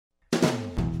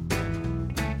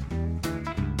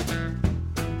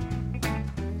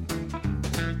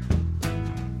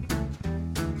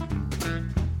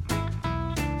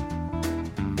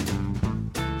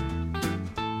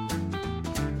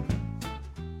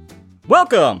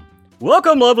Welcome!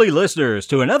 Welcome, lovely listeners,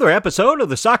 to another episode of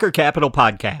the Soccer Capital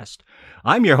Podcast.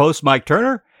 I'm your host, Mike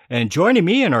Turner, and joining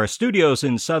me in our studios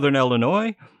in Southern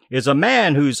Illinois is a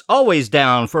man who's always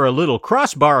down for a little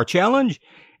crossbar challenge.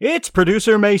 It's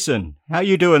producer Mason. How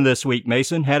you doing this week,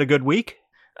 Mason? Had a good week?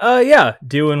 Yeah,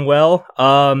 doing well.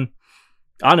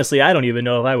 Honestly, I don't even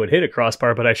know if I would hit a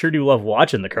crossbar, but I sure do love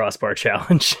watching the crossbar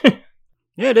challenge.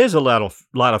 Yeah, it is a lot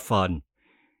of fun.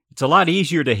 It's a lot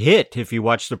easier to hit if you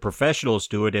watch the professionals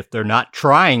do it if they're not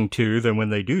trying to than when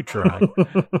they do try.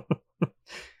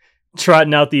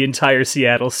 Trotting out the entire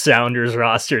Seattle Sounders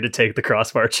roster to take the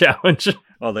crossbar challenge.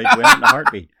 Well, they'd win in a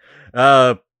heartbeat.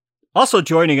 Also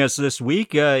joining us this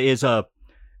week is a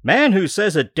man who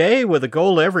says a day with a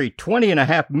goal every 20 and a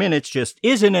half minutes just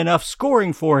isn't enough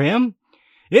scoring for him.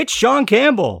 It's Sean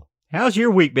Campbell. How's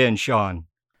your week been, Sean?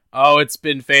 Oh, it's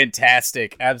been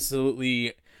fantastic.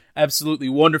 Absolutely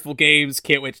wonderful games.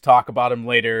 Can't wait to talk about them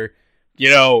later. You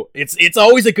know, it's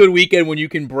always a good weekend when you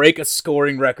can break a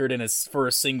scoring record for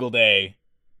a single day.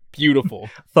 Beautiful.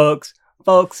 Folks,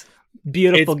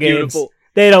 beautiful games. Beautiful.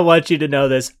 They don't want you to know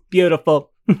this.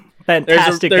 Beautiful.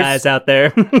 Fantastic guys out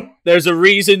there. There's a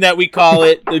reason that we call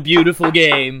it the beautiful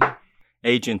game.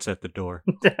 Agents at the door.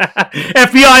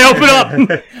 FBI, open up!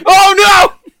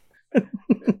 Oh, no!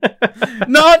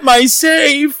 Not my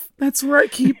safe! That's where I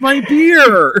keep my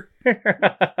beer!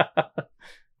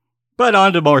 But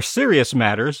on to more serious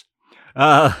matters.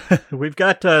 We've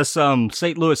got some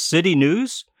St. Louis City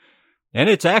news, and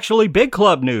it's actually big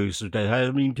club news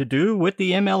having to do with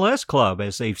the MLS club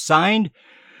as they've signed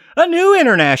a new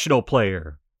international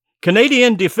player.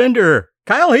 Canadian defender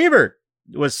Kyle Hiebert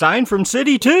was signed from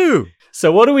City too. So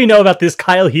what do we know about this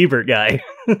Kyle Hiebert guy?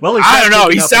 Well, I don't know.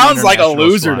 He sounds like a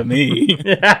loser to me.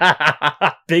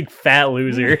 Big fat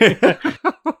loser. Definitely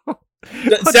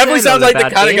sounds like the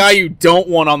kind of guy you don't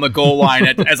want on the goal line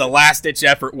as a last-ditch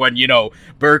effort when, you know,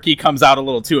 Berkey comes out a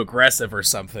little too aggressive or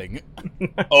something.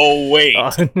 Oh, wait.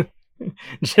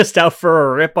 Just out for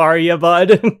a rip, are you,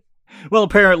 bud? Well,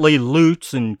 apparently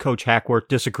Lutz and Coach Hackworth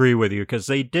disagree with you because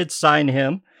they did sign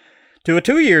him to a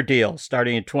 2-year deal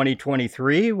starting in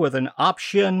 2023 with an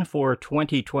option for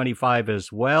 2025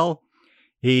 as well.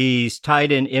 He's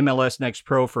tied in MLS Next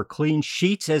Pro for clean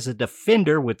sheets as a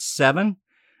defender with 7,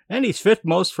 and he's fifth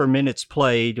most for minutes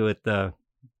played with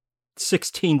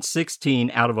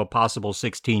 16-16 out of a possible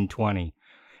 16-20.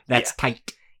 That's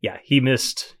tight. Yeah, he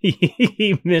missed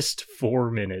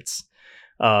 4 minutes.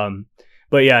 But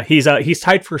yeah, he's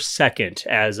tied for second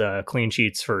as clean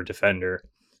sheets for defender.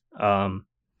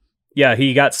 Yeah,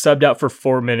 he got subbed out for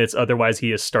 4 minutes. Otherwise, he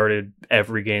has started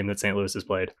every game that St. Louis has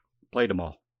played. Played them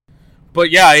all.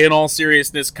 But yeah, in all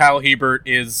seriousness, Kyle Hiebert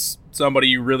is somebody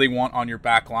you really want on your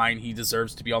back line. He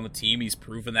deserves to be on the team. He's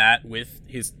proven that with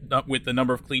the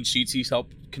number of clean sheets he's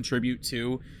helped contribute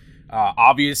to.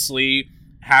 Obviously,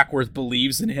 Hackworth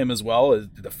believes in him as well, as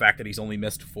the fact that he's only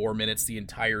missed 4 minutes the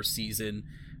entire season.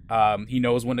 He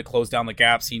knows when to close down the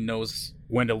gaps. He knows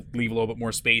when to leave a little bit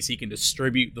more space. He can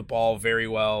distribute the ball very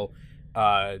well.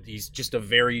 He's just a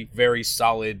very, very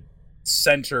solid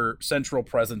central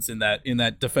presence in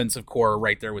that defensive core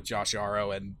right there with Josh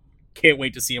Yaro, and can't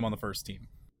wait to see him on the first team.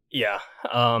 Yeah,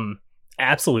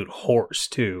 absolute horse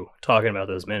too. Talking about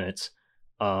those minutes,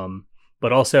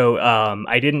 but also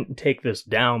I didn't take this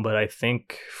down, but I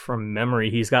think from memory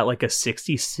he's got like a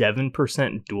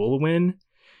 67% duel win,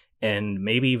 and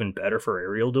maybe even better for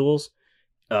aerial duels.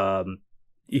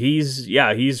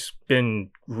 He's been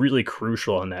really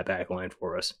crucial on that back line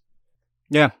for us.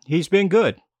 Yeah, he's been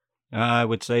good. I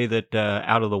would say that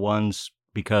out of the ones,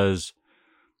 because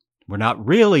we're not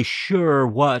really sure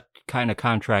what kind of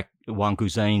contract Juan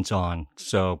Guzain's on.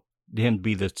 So him to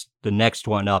be the next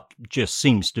one up just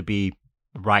seems to be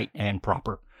right and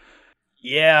proper.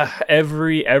 Yeah,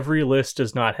 every list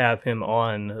does not have him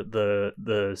on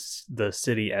the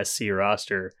City SC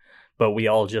roster, but we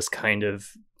all just kind of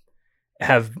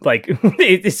have like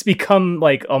it's become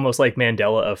like almost like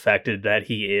Mandela affected that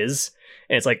he is,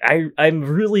 and it's like I'm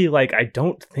really like I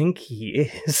don't think he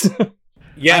is.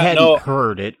 Yeah, I hadn't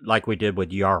heard it like we did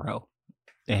with Yaro.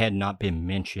 It had not been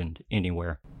mentioned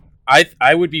anywhere.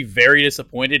 I would be very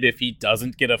disappointed if he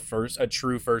doesn't get a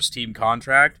true first team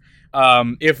contract.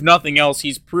 If nothing else,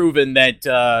 he's proven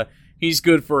that he's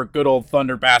good for a good old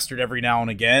Thunder bastard every now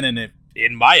and again, and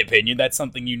in my opinion, that's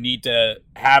something you need to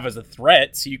have as a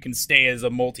threat so you can stay as a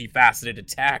multifaceted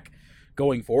attack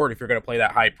going forward. If you're going to play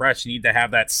that high press, you need to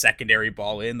have that secondary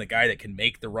ball in, the guy that can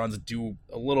make the runs, do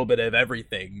a little bit of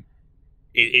everything.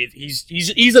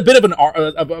 He's a bit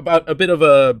of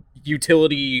a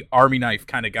utility army knife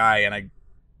kind of guy, and I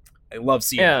love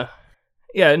seeing it.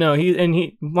 Yeah, no,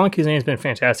 Juan Cusane's been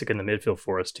fantastic in the midfield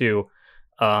for us too.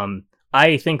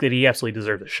 I think that he absolutely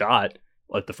deserved a shot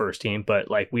at the first team, but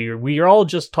like we are all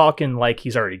just talking like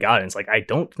he's already got it. It's like I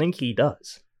don't think he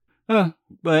does. Well,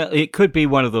 it could be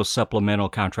one of those supplemental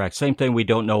contracts. Same thing, we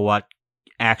don't know what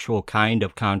actual kind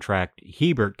of contract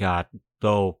Hiebert got,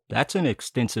 though that's an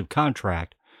extensive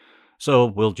contract. So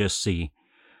we'll just see.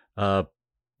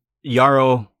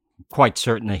 Yaro, quite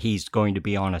certain that he's going to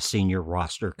be on a senior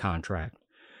roster contract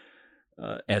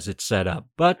as it's set up.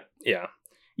 But yeah,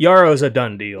 Yaro's a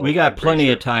done deal. We got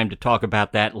plenty of time to talk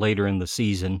about that later in the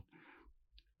season.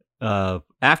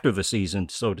 After the season,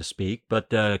 so to speak. But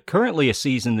currently a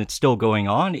season that's still going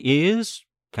on is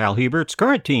Cal Hiebert's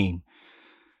current team,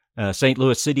 St.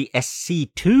 Louis City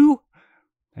SC2.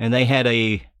 And they had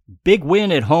a big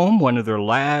win at home, one of their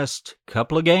last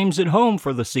couple of games at home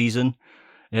for the season,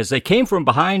 as they came from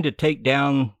behind to take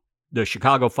down the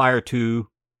Chicago Fire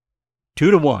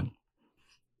 2-1.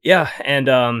 Yeah,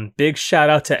 and big shout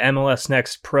out to MLS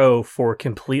Next Pro for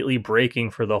completely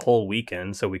breaking for the whole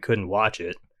weekend, so we couldn't watch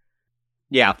it.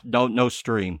 Yeah, no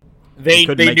stream. They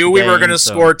knew we were going to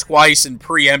score twice and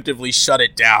preemptively shut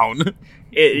it down.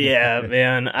 Yeah,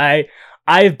 man.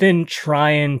 I've been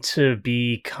trying to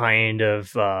be kind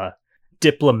of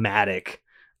diplomatic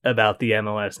about the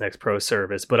MLS Next Pro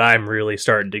service, but I'm really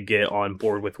starting to get on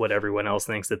board with what everyone else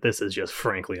thinks, that this is just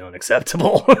frankly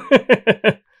unacceptable.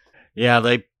 Yeah,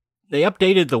 they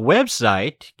updated the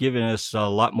website, giving us a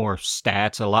lot more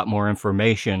stats, a lot more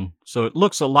information. So it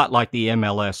looks a lot like the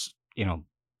MLS,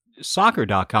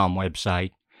 soccer.com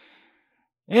website.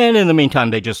 And in the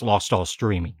meantime, they just lost all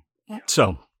streaming.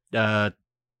 So,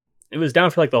 it was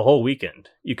down for like the whole weekend.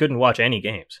 You couldn't watch any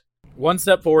games. One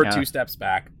step forward, two steps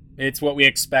back. It's what we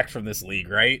expect from this league,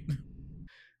 right?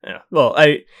 Yeah. Well,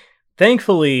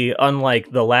 thankfully,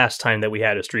 unlike the last time that we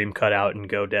had a stream cut out and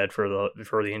go dead for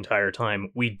the entire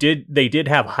time, they did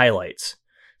have highlights.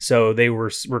 So they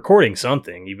were recording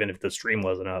something, even if the stream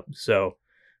wasn't up. So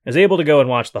I was able to go and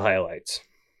watch the highlights.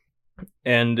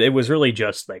 And it was really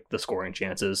just like the scoring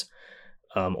chances,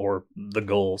 or the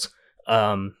goals.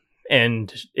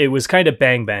 And it was kind of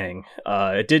bang bang.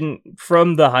 It didn't,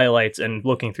 from the highlights and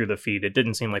looking through the feed, it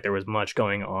didn't seem like there was much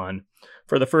going on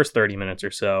for the first 30 minutes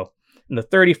or so. In the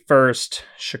 31st,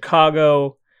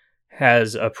 Chicago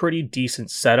has a pretty decent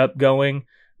setup going,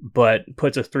 but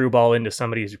puts a through ball into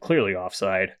somebody who's clearly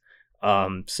offside.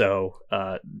 So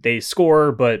they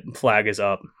score, but flag is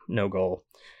up, no goal.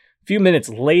 A few minutes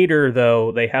later,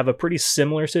 though, they have a pretty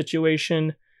similar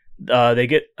situation.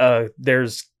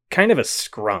 There's kind of a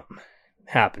scrum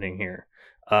happening here.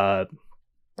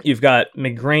 You've got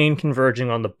McGrain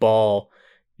converging on the ball,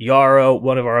 Yaro,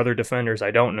 one of our other defenders, I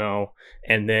don't know,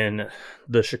 and then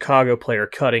the Chicago player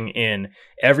cutting in.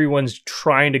 Everyone's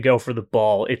trying to go for the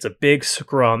ball. It's a big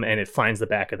scrum, and it finds the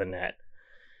back of the net.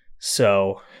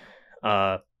 So,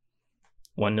 1-0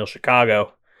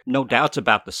 Chicago. No doubts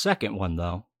about the second one,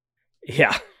 though.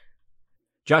 Yeah.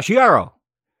 Josh Yaro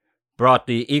brought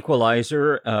the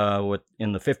equalizer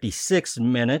in the 56th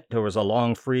minute. There was a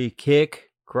long free kick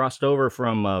crossed over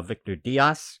from Victor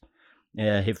Diaz.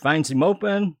 He finds him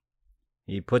open.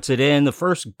 He puts it in, the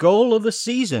first goal of the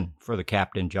season for the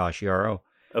captain, Josh Yaro.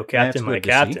 Oh, captain, my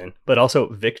captain. But also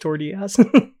Victor Diaz?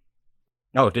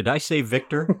 Oh, did I say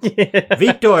Victor? Yeah.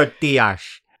 Victor Diaz.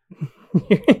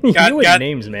 You and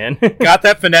names, man. Got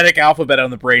that phonetic alphabet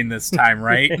on the brain this time,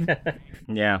 right?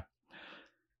 Yeah.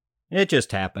 It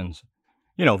just happens.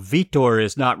 Vitor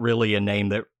is not really a name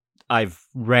that I've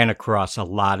ran across a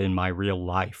lot in my real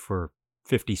life for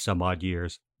 50 some odd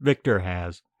years. Victor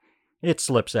has. It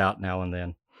slips out now and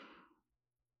then.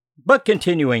 But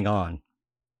continuing on.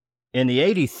 In the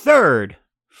 83rd,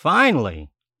 finally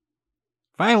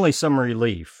some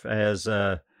relief as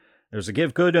there's a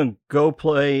give good and go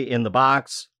play in the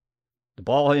box. The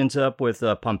ball ends up with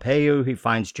Pompeu. He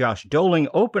finds Josh Doling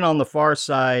open on the far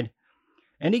side.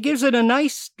 And he gives it a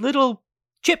nice little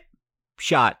chip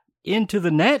shot into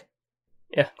the net.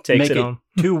 Yeah, takes it home.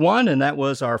 2-1, and that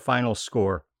was our final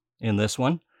score in this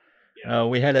one. Yeah.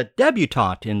 We had a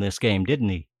debutante in this game,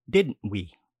 didn't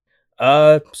we?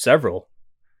 Several.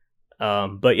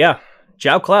 But yeah,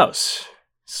 João Klaus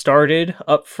started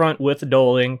up front with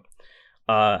Doling.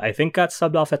 I think got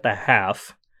subbed off at the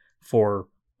half for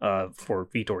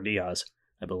Victor Diaz,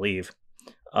 I believe.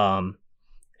 And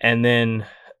then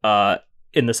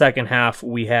in the second half,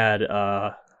 we had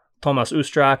Thomas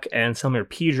Ustrak and Samir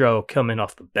Pedro coming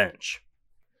off the bench.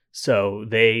 So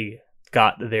they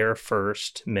got their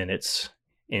first minutes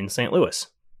in St. Louis.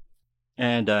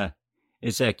 And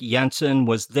Isaac Jensen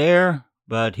was there,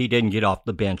 but he didn't get off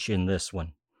the bench in this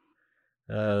one.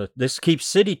 This keeps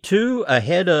City 2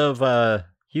 ahead of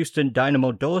Houston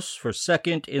Dynamo Dos for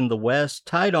second in the West,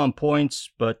 tied on points,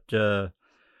 but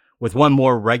with one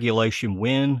more regulation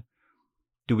win.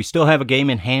 Do we still have a game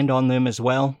in hand on them as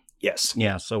well? Yes.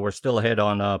 Yeah, so we're still ahead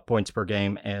on points per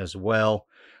game as well.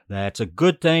 That's a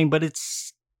good thing, but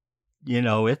it's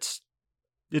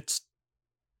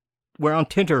we're on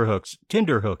tenterhooks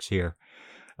here.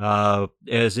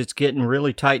 As it's getting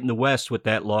really tight in the West with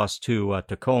that loss to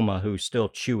Tacoma, who's still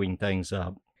chewing things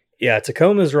up. Yeah,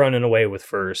 Tacoma's running away with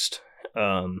first.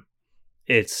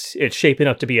 It's shaping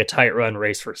up to be a tight run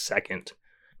race for second,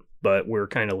 but we're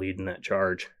kind of leading that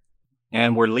charge.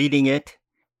 And we're leading it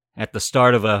at the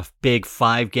start of a big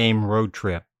 5-game road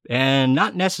trip. And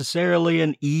not necessarily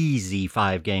an easy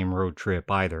 5-game road trip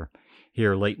either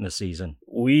here late in the season.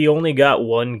 We only got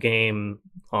one game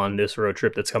on this road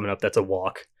trip that's coming up that's a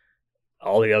walk.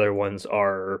 All the other ones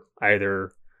are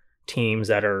either teams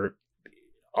that are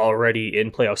already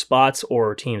in playoff spots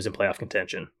or teams in playoff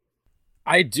contention.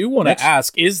 I do want to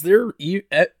ask, is there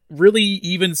really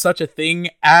even such a thing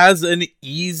as an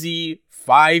easy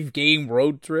 5-game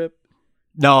road trip?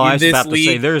 No, I was about to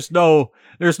say there's no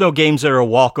games that are a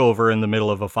walkover in the middle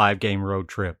of a 5-game road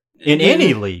trip in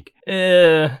any league.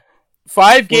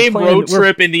 5-game road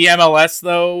trip in the MLS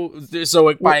though,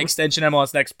 so by extension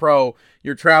MLS Next Pro,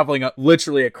 you're traveling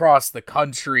literally across the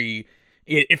country.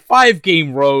 A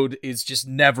 5-game road is just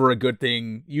never a good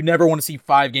thing. You never want to see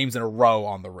 5 games in a row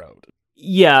on the road.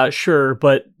 Yeah, sure,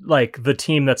 but like the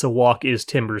team that's a walk is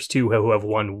Timbers 2, who have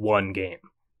won one game.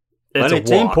 But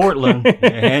it's in Portland,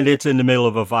 and it's in the middle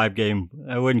of a 5-game.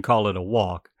 I wouldn't call it a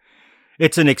walk.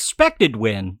 It's an expected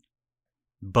win,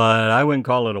 but I wouldn't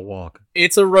call it a walk.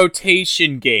 It's a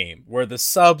rotation game where the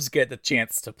subs get the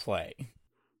chance to play.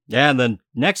 Yeah, and the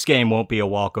next game won't be a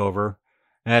walkover.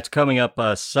 That's coming up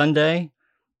Sunday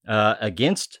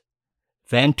against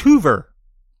Vancouver.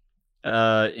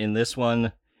 In this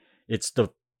one, it's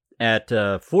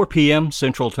at 4 p.m.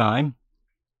 Central Time.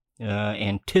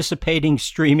 Anticipating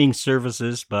streaming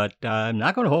services, but I'm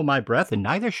not going to hold my breath, and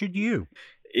neither should you.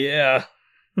 Yeah.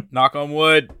 Knock on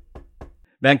wood.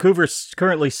 Vancouver's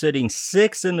currently sitting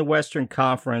 6th in the Western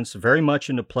Conference, very much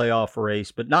in the playoff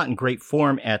race, but not in great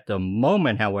form at the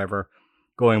moment, however,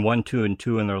 going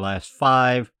 1-2-2 in their last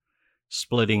 5,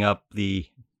 splitting up the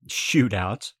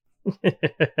shootouts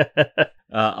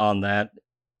on that.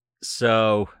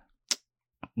 So,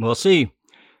 we'll see.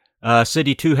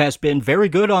 City 2 has been very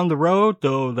good on the road,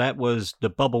 though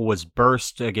the bubble was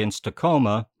burst against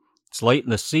Tacoma. It's late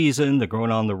in the season. They're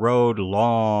going on the road.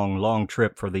 Long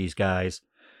trip for these guys.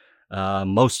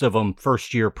 Most of them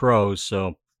first-year pros,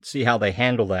 so see how they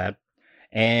handle that.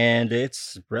 And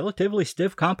it's relatively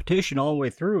stiff competition all the way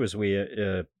through, as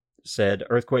we said.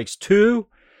 Earthquakes 2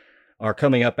 are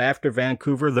coming up after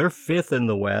Vancouver. They're 5th in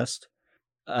the West.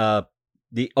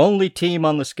 The only team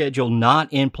on the schedule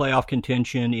not in playoff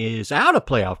contention is out of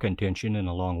playoff contention in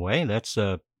a long way. That's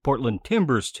Portland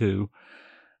Timbers 2.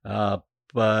 But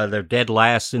they're dead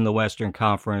last in the Western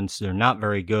Conference. They're not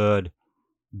very good.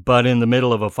 But in the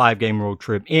middle of a 5-game road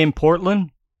trip in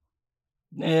Portland,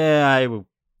 I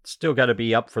still got to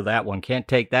be up for that one. Can't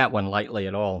take that one lightly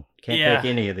at all. Can't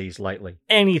take any of these lightly.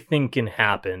 Anything can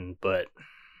happen, but...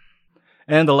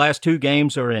 And the last 2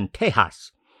 games are in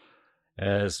Tejas,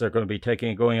 as they're going to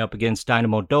be going up against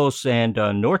Dynamo Dos and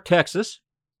North Texas.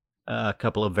 A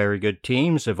couple of very good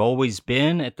teams, have always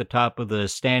been at the top of the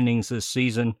standings this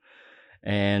season.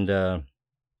 And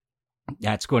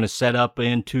that's going to set up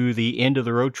into the end of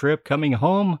the road trip, coming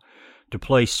home to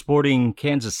play Sporting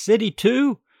Kansas City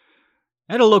 2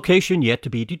 at a location yet to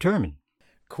be determined.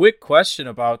 Quick question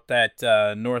about that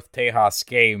North Tejas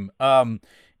game.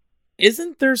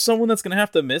 Isn't there someone that's going to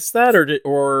have to miss that,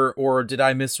 or did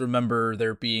I misremember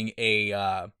there being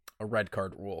a red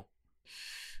card rule?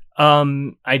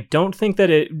 I don't think that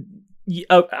it.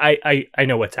 I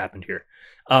know what's happened here.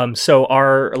 So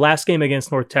our last game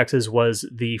against North Texas was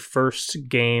the first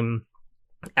game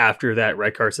after that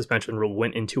red card suspension rule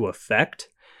went into effect,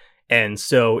 and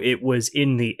so it was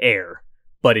in the air,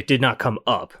 but it did not come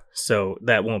up. So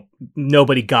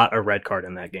nobody got a red card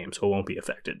in that game, so it won't be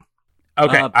affected.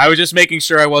 Okay, I was just making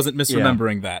sure I wasn't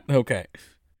misremembering that. Okay.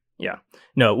 Yeah.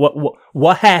 No,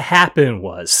 what had happened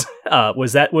was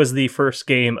that was the first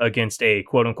game against a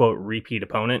quote unquote repeat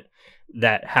opponent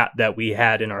that we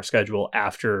had in our schedule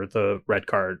after the red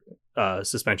card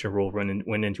suspension rule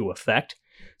went into effect.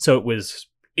 So it was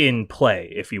in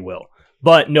play, if you will.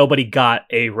 But nobody got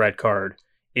a red card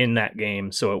in that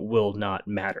game, so it will not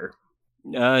matter.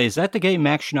 Is that the game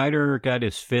Max Schneider got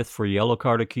his 5th for yellow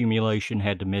card accumulation,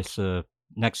 had to miss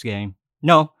next game?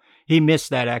 No, he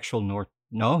missed that actual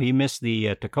No, he missed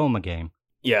the Tacoma game.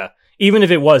 Yeah. Even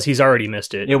if it was, he's already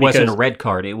missed it. It wasn't a red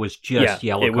card. It was just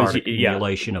yellow it was, card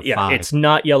accumulation of 5. It's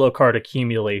not yellow card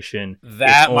accumulation.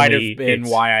 That might have been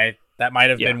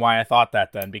why I thought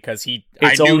that then, because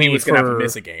I knew he was going to have to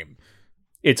miss a game.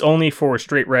 It's only for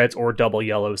straight reds or double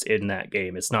yellows in that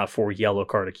game. It's not for yellow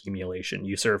card accumulation.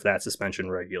 You serve that suspension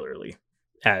regularly,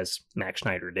 as Max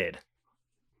Schneider did.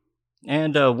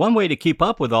 And one way to keep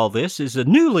up with all this is a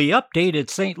newly updated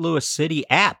St. Louis City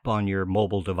app on your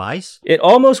mobile device. It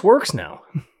almost works now.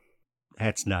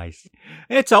 That's nice.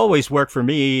 It's always worked for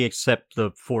me, except the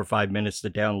 4 or 5 minutes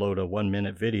to download a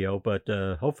 1-minute video, but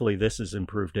hopefully this has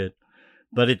improved it.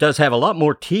 But it does have a lot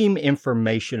more team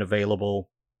information available.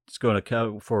 It's going to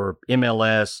come for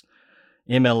MLS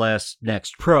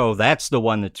Next Pro. That's the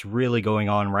one that's really going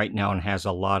on right now and has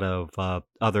a lot of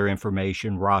other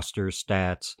information, roster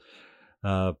stats,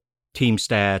 team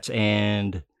stats,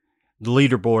 and the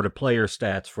leaderboard of player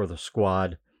stats for the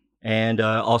squad, and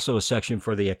also a section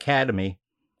for the academy.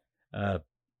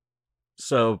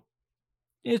 So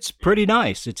it's pretty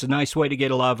nice. It's a nice way to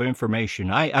get a lot of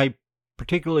information. I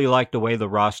particularly like the way the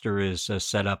roster is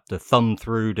set up, to thumb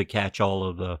through to catch all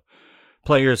of the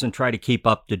players and try to keep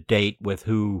up to date with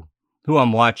who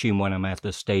I'm watching when I'm at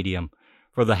the stadium.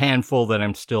 For the handful that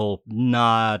I'm still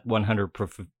not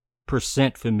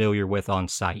 100% familiar with on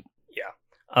site.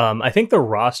 Yeah. I think the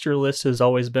roster list has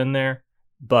always been there,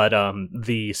 but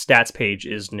the stats page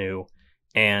is new.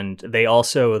 And they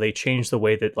changed the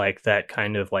way that that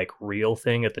kind of reel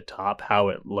thing at the top, how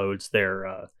it loads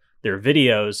their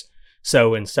videos.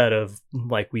 So instead of,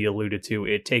 like we alluded to,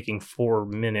 it taking 4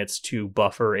 minutes to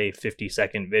buffer a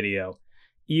 50-second video,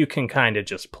 you can kind of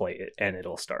just play it and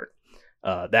it'll start.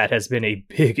 That has been a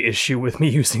big issue with me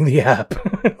using the app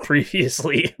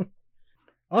previously.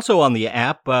 Also on the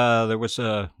app, there was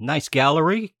a nice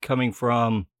gallery coming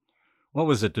from, what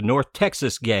was it, the North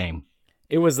Texas game.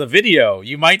 It was a video.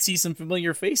 You might see some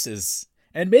familiar faces.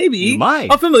 And maybe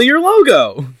a familiar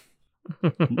logo.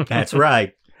 That's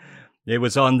right. It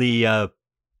was on the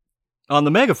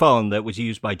megaphone that was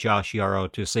used by Josh Yarrow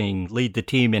to sing "Lead the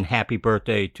Team in Happy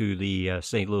Birthday" to the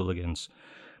St. Louligans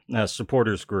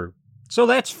supporters group. So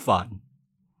that's fun.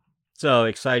 So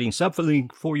exciting, something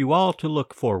for you all to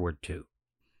look forward to.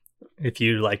 If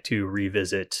you'd like to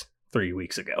revisit 3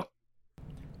 weeks ago.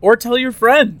 Or tell your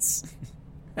friends.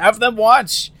 Have them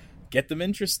watch. Get them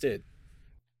interested.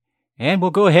 And we'll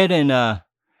go ahead and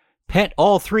pet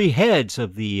all 3 heads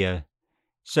of the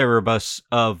Cerebus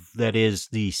that is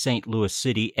the St. Louis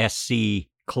City SC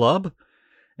Club,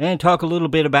 and talk a little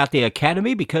bit about the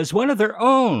academy, because one of their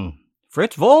own,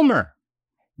 Fritz Vollmer,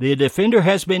 the defender,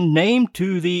 has been named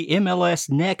to the MLS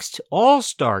Next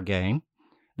All-Star Game.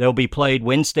 They'll be played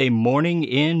Wednesday morning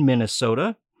in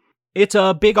Minnesota. It's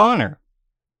a big honor.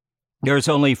 There's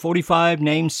only 45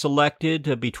 names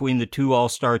selected between the 2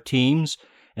 All-Star teams,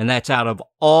 and that's out of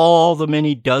all the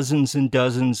many dozens and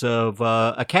dozens of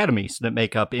academies that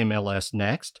make up MLS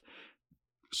Next.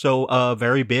 So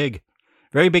very big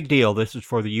deal. This is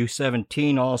for the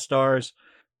U17 All-Stars.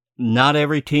 Not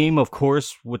every team, of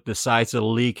course, with the size of the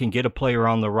league, can get a player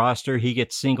on the roster. He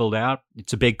gets singled out.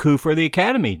 It's a big coup for the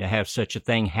academy to have such a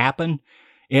thing happen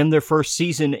in their first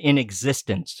season in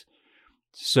existence.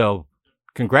 So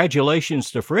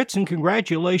congratulations to Fritz, and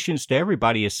congratulations to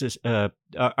everybody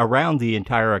around the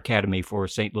entire academy for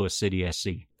St. Louis City SC.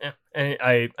 Yeah,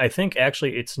 and I think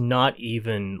actually it's not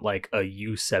even like a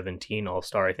U17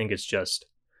 All-Star. I think it's just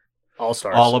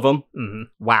All-Stars. All of them? Mm-hmm.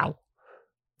 Wow.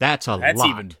 That's lot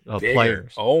even of bigger.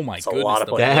 Players. Oh my goodness. A lot of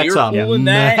players. That's a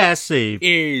massive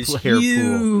is player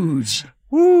huge. Pool.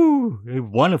 Woo!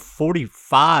 One of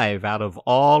 45 out of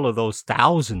all of those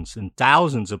thousands and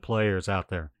thousands of players out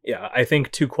there. Yeah, I think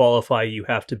to qualify, you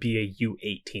have to be a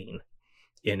U18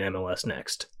 in MLS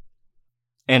Next.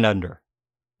 And under.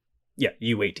 Yeah,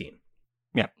 U18.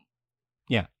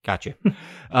 Yeah, gotcha.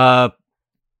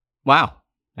 Wow,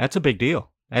 that's a big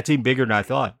deal. That's even bigger than I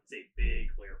thought. It's a big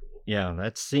player pool. Yeah,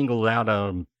 that's singled out.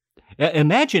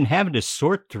 Imagine having to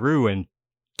sort through and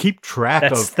keep track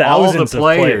of all the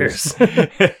players.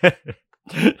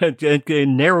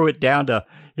 and narrow it down to,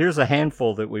 here's a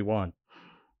handful that we want.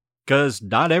 Because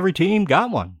not every team got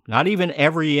one. Not even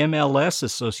every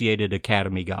MLS-associated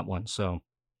academy got one. So,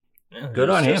 good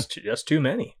on him. Just too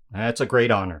many. That's a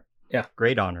great honor. Yeah.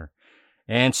 Great honor.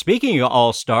 And speaking of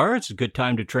All-Stars, it's a good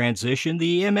time to transition.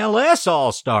 The MLS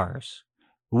All-Stars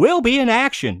will be in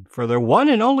action for their one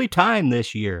and only time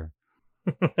this year.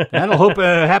 That'll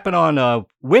happen on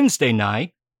Wednesday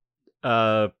night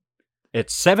at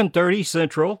 7:30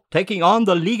 Central, taking on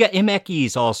the Liga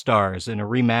MX All-Stars in a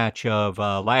rematch of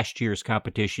last year's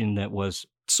competition that was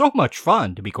so much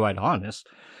fun, to be quite honest.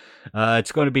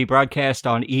 It's going to be broadcast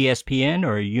on ESPN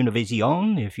or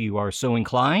Univision if you are so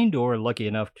inclined or lucky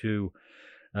enough to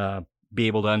be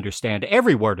able to understand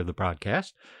every word of the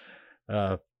broadcast.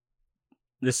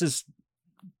 This is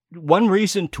one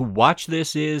reason to watch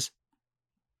this is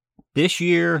this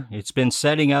year, it's been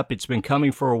setting up, it's been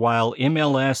coming for a while.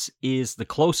 MLS is the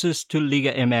closest to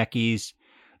Liga MX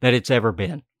that it's ever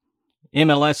been.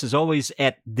 MLS is always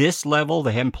at this level.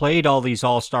 They haven't played all these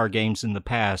all-star games in the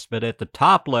past, but at the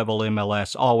top level,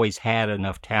 MLS always had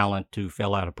enough talent to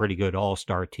fill out a pretty good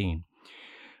all-star team.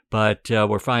 But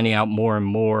we're finding out more and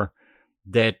more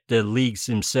that the leagues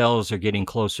themselves are getting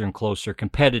closer and closer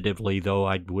competitively, though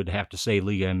I would have to say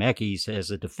Liga MX has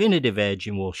a definitive edge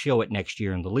and will show it next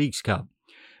year in the Leagues Cup.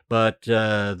 But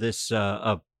this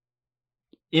uptick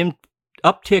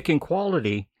in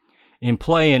quality in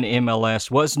play in MLS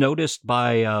was noticed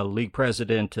by League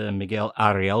President Miguel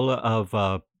Arriola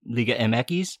of Liga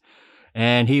MX,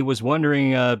 and he was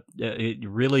wondering,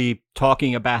 really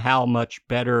talking about how much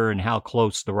better and how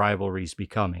close the rivalry is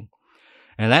becoming.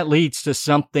 And that leads to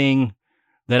something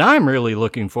that I'm really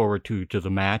looking forward to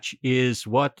the match, is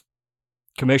what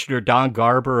Commissioner Don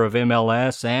Garber of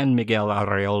MLS and Miguel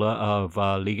Arriola of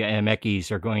Liga MX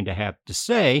are going to have to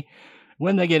say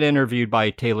when they get interviewed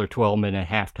by Taylor Twellman at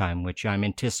halftime, which I'm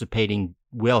anticipating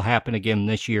will happen again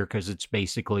this year because it's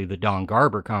basically the Don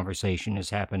Garber conversation has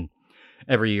happened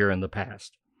every year in the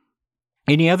past.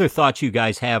 Any other thoughts you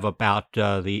guys have about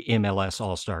the MLS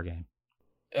All-Star Game?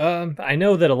 I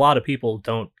know that a lot of people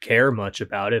don't care much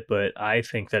about it, but I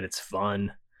think that it's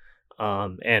fun.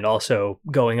 And also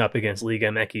going up against Liga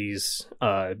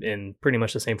MX in pretty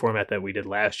much the same format that we did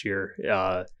last year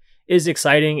is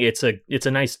exciting. It's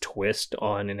a nice twist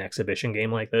on an exhibition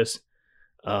game like this.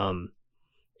 And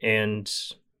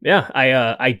yeah,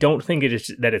 I don't think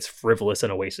it's frivolous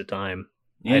and a waste of time.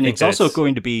 And it's also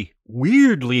going to be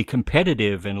weirdly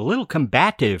competitive and a little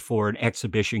combative for an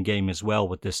exhibition game as well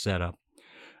with this setup.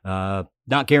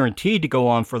 Not guaranteed to go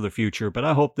on for the future, but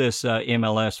I hope this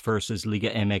MLS versus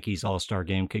Liga MX All-Star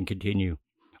Game can continue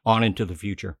on into the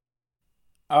future.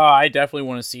 I definitely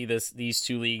want to see these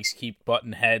two leagues keep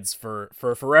button heads for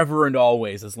forever and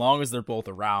always, as long as they're both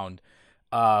around,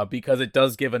 because it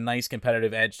does give a nice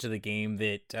competitive edge to the game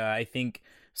that I think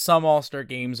some All-Star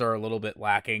games are a little bit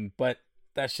lacking, but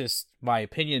that's just my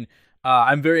opinion.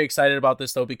 I'm very excited about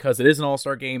this, though, because it is an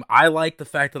All-Star game. I like the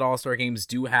fact that All-Star games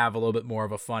do have a little bit more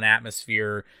of a fun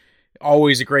atmosphere.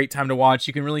 Always a great time to watch.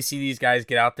 You can really see these guys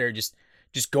get out there, just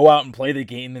go out and play the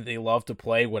game that they love to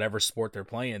play, whatever sport they're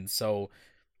playing. So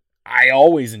I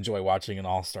always enjoy watching an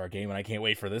All-Star game, and I can't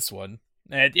wait for this one.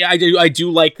 And yeah, I do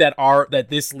like that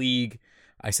this league,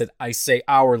 I say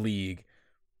our league,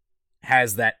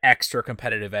 has that extra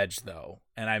competitive edge, though.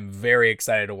 And I'm very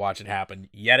excited to watch it happen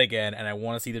yet again, and I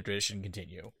want to see the tradition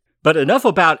continue. But enough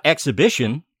about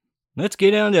exhibition. Let's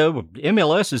get down to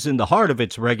MLS is in the heart of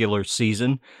its regular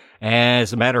season.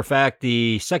 As a matter of fact,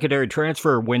 the secondary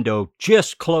transfer window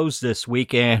just closed this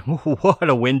weekend. What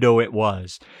a window it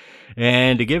was.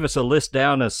 And to give us a list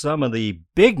down of some of the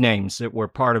big names that were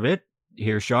part of it,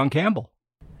 here's Sean Campbell.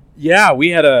 Yeah, we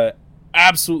had a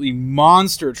absolutely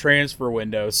monster transfer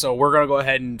window, so we're going to go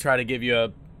ahead and try to give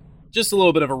you just a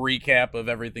little bit of a recap of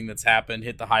everything that's happened,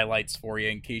 hit the highlights for you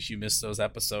in case you missed those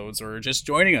episodes or just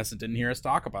joining us and didn't hear us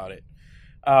talk about it.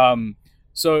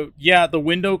 So yeah, the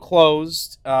window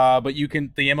closed, but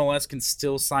the MLS can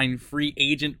still sign free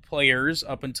agent players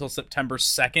up until September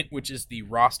 2nd, which is the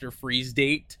roster freeze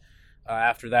date.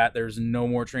 After that, there's no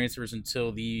more transfers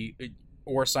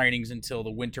or signings until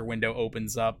the winter window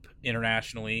opens up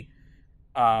internationally.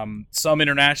 Some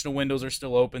international windows are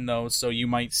still open, though, so you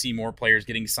might see more players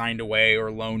getting signed away or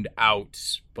loaned out,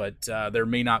 but there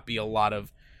may not be a lot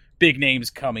of big names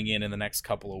coming in the next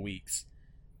couple of weeks.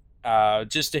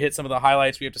 Just to hit some of the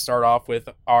highlights, we have to start off with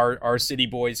our city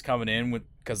boys coming in,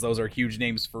 because those are huge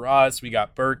names for us. We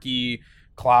got Berkey,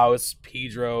 Klaus,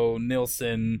 Pedro,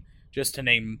 Nilsson, just to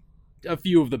name a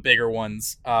few of the bigger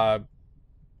ones.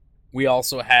 We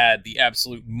also had the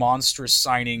absolute monstrous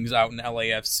signings out in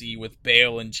LAFC with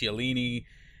Bale and Chiellini.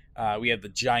 We had the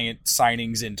giant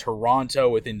signings in Toronto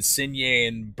with Insigne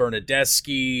and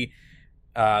Bernadeschi.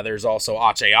 There's also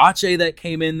Ache that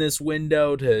came in this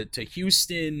window to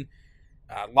Houston.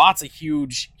 Lots of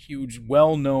huge,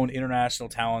 well-known international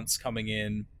talents coming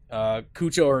in.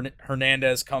 Cucho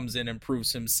Hernandez comes in and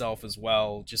proves himself as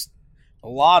well. Just a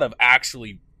lot of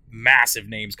actually massive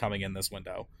names coming in this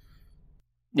window.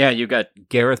 Yeah, you got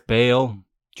Gareth Bale,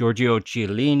 Giorgio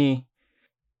Chiellini.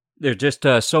 There's just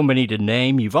so many to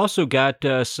name. You've also got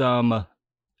some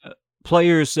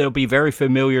players that'll be very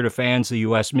familiar to fans of the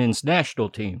U.S. men's national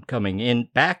team coming in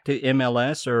back to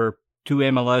MLS or to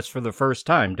MLS for the first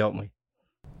time, don't we?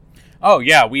 Oh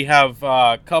yeah, we have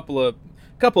a couple of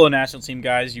national team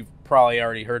guys. You've probably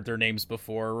already heard their names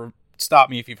before. Stop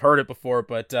me if you've heard it before,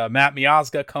 but Matt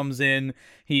Miazga comes in.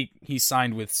 He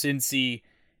signed with Cincy,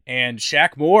 and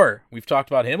Shaq Moore. We've talked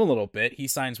about him a little bit. He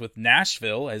signs with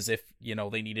Nashville, as if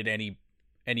they needed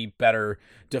any better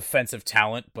defensive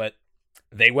talent, but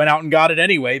they went out and got it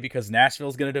anyway because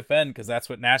Nashville's going to defend because that's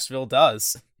what Nashville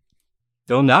does.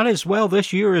 Though not as well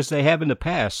this year as they have in the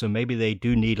past, so maybe they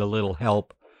do need a little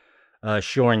help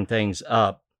shoring things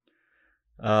up.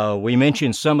 We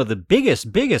mentioned some of the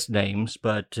biggest names,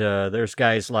 but there's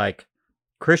guys like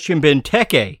Christian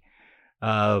Benteke,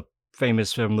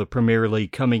 famous from the Premier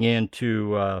League, coming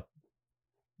into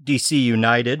DC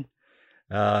United.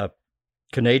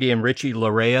 Canadian Richie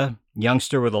Laryea,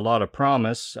 youngster with a lot of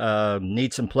promise,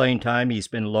 needs some playing time. He's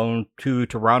been loaned to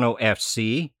Toronto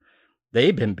FC.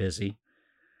 They've been busy.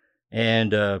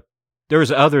 And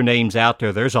there's other names out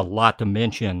there. There's a lot to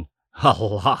mention.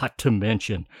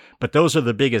 But those are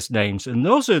the biggest names. And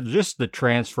those are just the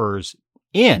transfers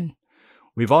in.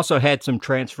 We've also had some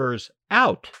transfers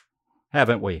out,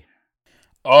 haven't we?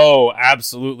 Oh,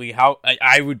 absolutely.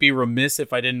 I would be remiss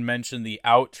if I didn't mention the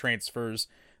out transfers,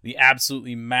 the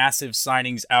absolutely massive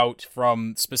signings out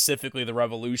from specifically the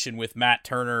Revolution with Matt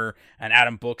Turner and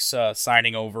Adam Buxa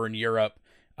signing over in Europe.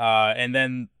 And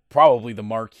then probably the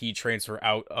marquee transfer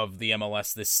out of the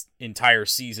MLS this entire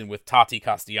season with Tati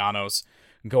Castellanos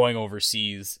going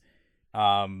overseas.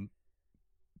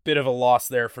 Bit of a loss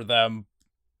there for them,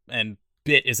 and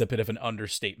bit is a bit of an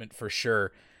understatement for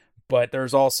sure. But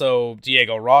there's also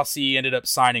Diego Rossi ended up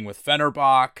signing with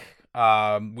Fenerbahce.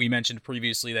 We mentioned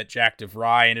previously that Jack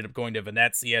DeVry ended up going to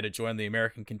Venezia to join the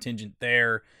American contingent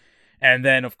there. And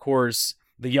then, of course,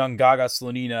 the young Gaga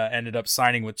Slonina ended up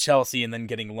signing with Chelsea and then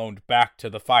getting loaned back to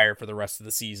the Fire for the rest of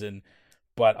the season.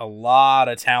 But a lot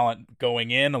of talent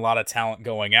going in, a lot of talent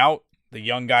going out. The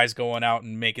young guys going out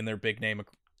and making their big name,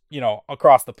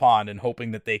 across the pond and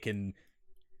hoping that they can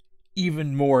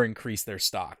even more increase their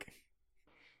stock.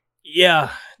 Yeah,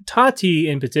 Tati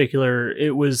in particular,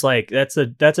 it was like that's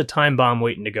a time bomb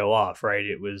waiting to go off, right?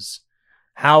 It was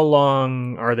how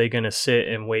long are they going to sit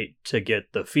and wait to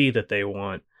get the fee that they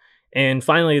want? And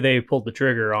finally they pulled the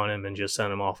trigger on him and just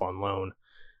sent him off on loan.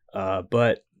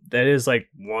 But that is like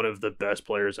one of the best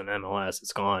players in MLS.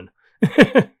 It's gone.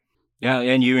 Yeah,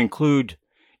 and you include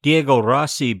Diego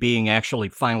Rossi being actually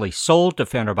finally sold to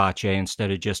Fenerbahce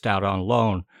instead of just out on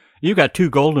loan. You got 2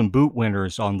 Golden Boot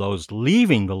winners on those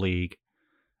leaving the league.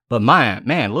 But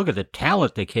man, look at the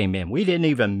talent that came in. We didn't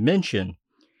even mention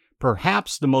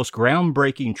perhaps the most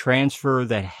groundbreaking transfer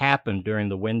that happened during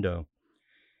the window.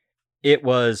 It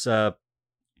was Riqui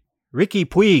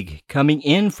Puig coming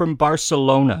in from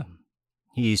Barcelona.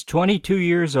 He's 22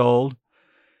 years old.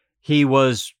 He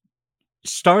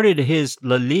started his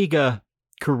La Liga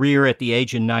career at the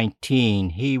age of 19.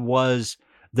 He was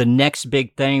the next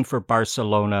big thing for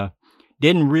Barcelona.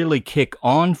 Didn't really kick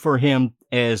on for him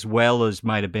as well as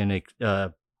might have been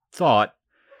thought.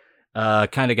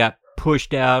 Kind of got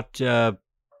pushed out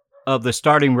of the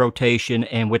starting rotation,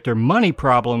 and with their money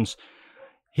problems,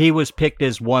 he was picked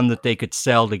as one that they could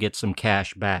sell to get some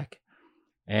cash back.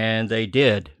 And they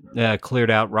did.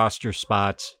 Cleared out roster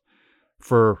spots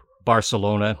for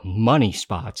Barcelona. Money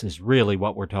spots is really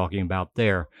what we're talking about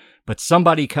there. But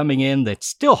somebody coming in that's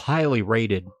still highly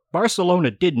rated.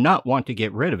 Barcelona did not want to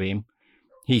get rid of him.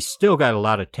 He's still got a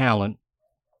lot of talent.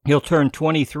 He'll turn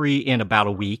 23 in about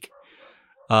a week.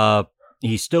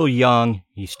 He's still young.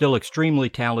 He's still extremely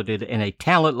talented. And a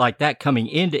talent like that coming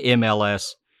into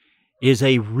MLS is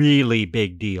a really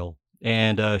big deal.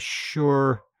 And a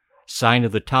sure sign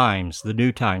of the times, the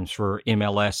new times for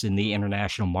MLS in the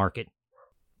international market.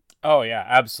 Oh, yeah,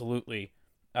 absolutely.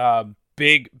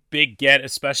 Big get,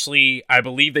 especially, I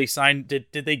believe they signed, did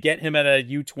they get him at a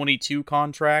U22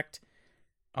 contract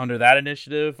under that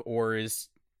initiative, or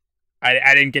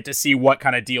I didn't get to see what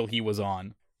kind of deal he was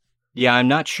on. Yeah, I'm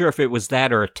not sure if it was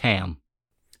that or a TAM.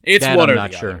 It's that one I'm or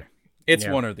not the sure. other. It's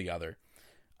Yeah. one or the other.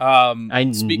 I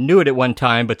knew it at one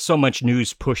time, but so much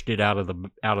news pushed it out of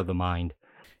the mind.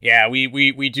 Yeah,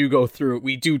 we do go through,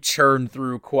 we do churn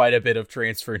through quite a bit of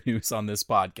transfer news on this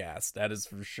podcast. That is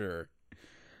for sure.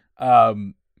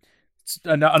 Another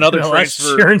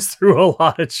transfer churns through a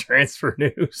lot of transfer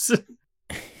news.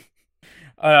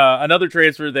 Another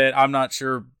transfer that I'm not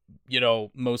sure,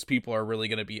 most people are really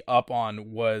going to be up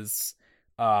on was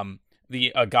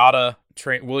the Agata,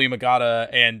 William Agata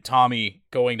and Tommy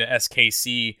going to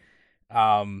SKC.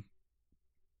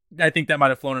 I think that might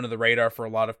have flown under the radar for a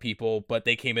lot of people, but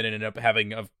they came in and ended up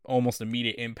having an almost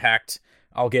immediate impact.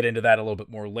 I'll get into that a little bit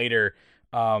more later.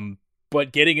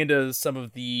 But getting into some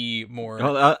of the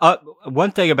more...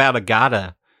 one thing about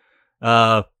Agata,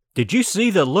 did you see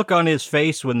the look on his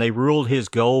face when they ruled his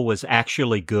goal was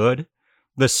actually good?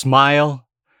 The smile,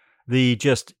 the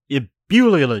just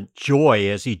ebullient joy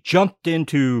as he jumped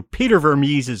into Peter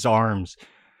Vermees's arms.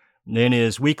 In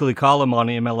his weekly column on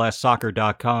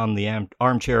MLSsoccer.com, the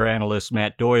armchair analyst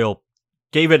Matt Doyle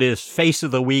gave it his face of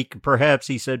the week. Perhaps,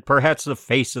 he said, perhaps the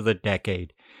face of the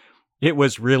decade. It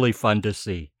was really fun to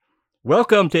see.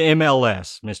 Welcome to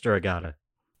MLS, Mr. Agata.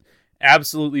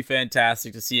 Absolutely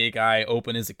fantastic to see a guy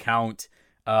open his account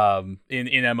in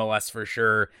MLS for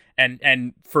sure,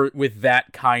 and for with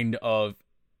that kind of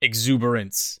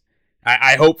exuberance.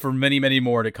 I hope for many, many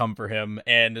more to come for him,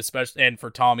 and especially and for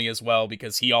Tommy as well,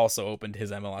 because he also opened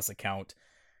his MLS account.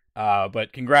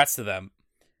 But congrats to them.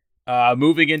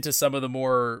 Moving into some of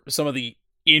the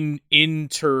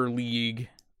interleague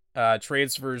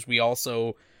transfers, we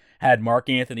also had Mark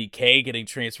Anthony Kaye getting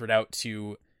transferred out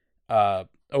to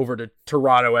over to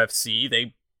Toronto FC.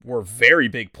 They were very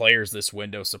big players this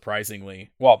window,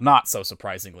 surprisingly. Well, not so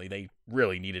surprisingly. They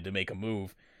really needed to make a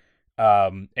move.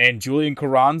 And Julian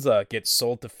Carranza gets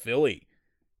sold to Philly.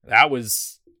 That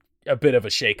was a bit of a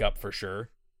shakeup for sure.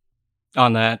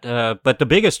 On that, but the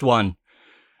biggest one,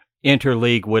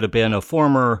 interleague, would have been a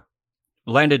former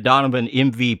Landon Donovan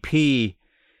MVP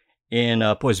in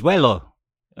Pozuelo,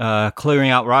 clearing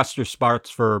out roster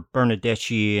spots for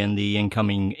Bernardeschi and the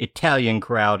incoming Italian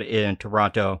crowd in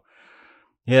Toronto.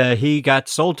 Yeah, he got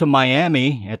sold to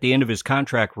Miami at the end of his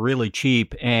contract really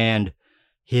cheap, and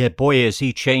boy, has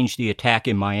he changed the attack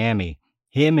in Miami.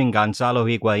 Him and Gonzalo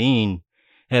Higuain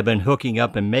have been hooking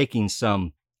up and making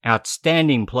some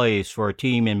outstanding plays for a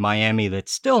team in Miami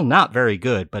that's still not very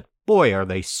good, but boy, are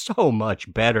they so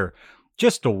much better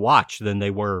just to watch than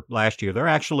they were last year. They're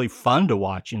actually fun to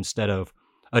watch instead of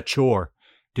a chore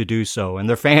to do so, and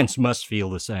their fans must feel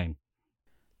the same.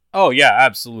 Oh yeah,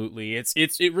 absolutely.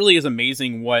 It really is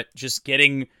amazing what just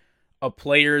getting a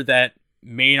player that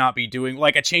may not be doing,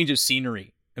 like a change of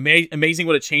scenery. Amazing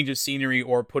what a change of scenery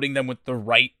or putting them with the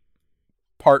right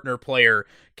partner player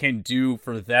can do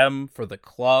for them, for the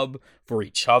club, for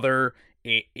each other.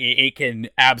 It can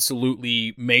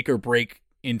absolutely make or break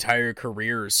entire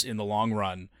careers in the long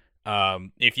run,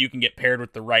 if you can get paired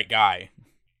with the right guy.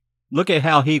 Look at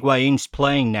how Higuain's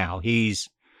playing now. He's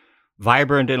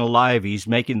vibrant and alive. He's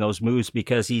making those moves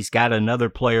because he's got another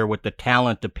player with the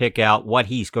talent to pick out what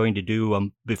he's going to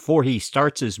do before he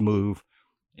starts his move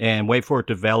and wait for it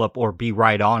to develop or be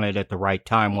right on it at the right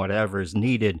time, whatever is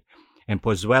needed. And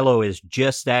Pozuelo is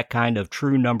just that kind of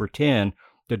true number 10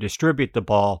 to distribute the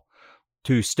ball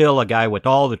to still a guy with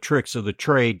all the tricks of the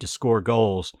trade to score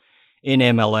goals in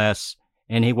MLS.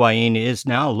 And Higuain is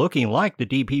now looking like the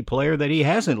DP player that he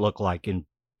hasn't looked like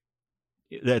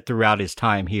throughout his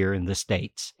time here in the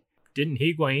States. Didn't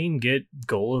Higuain get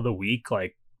goal of the week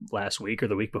like last week or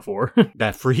the week before?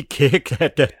 That free kick,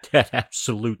 that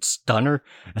absolute stunner,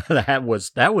 that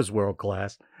was world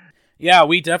class. Yeah,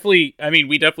 we definitely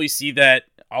see that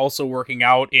also working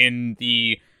out in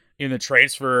the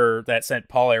transfer that sent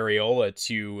Paul Arriola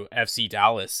to FC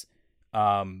Dallas.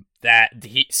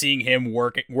 Seeing him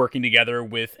working together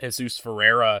with Jesus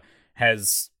Ferreira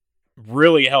has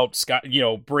really helped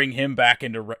bring him back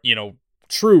into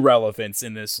true relevance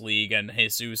in this league, and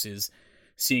Jesus is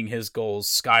seeing his goals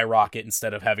skyrocket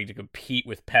instead of having to compete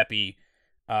with Pepe.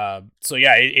 So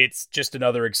yeah, it's just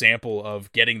another example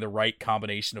of getting the right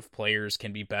combination of players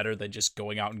can be better than just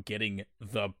going out and getting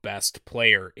the best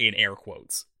player, in air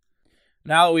quotes.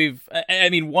 Now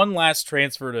one last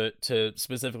transfer to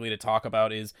specifically to talk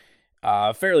about is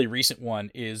a fairly recent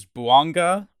one, is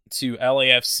Bouanga to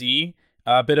LAFC.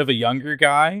 A bit of a younger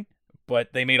guy,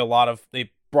 but they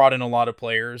brought in a lot of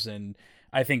players, and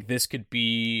I think this could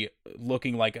be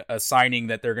looking like a signing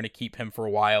that they're going to keep him for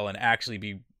a while and actually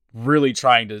be really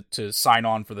trying to sign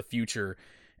on for the future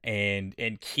and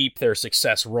keep their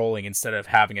success rolling instead of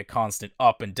having a constant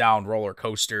up and down roller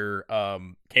coaster,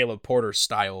 Caleb Porter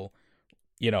style,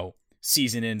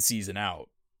 season in, season out.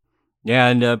 Yeah,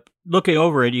 and looking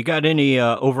over it, you got any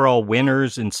overall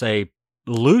winners and, say,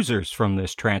 losers from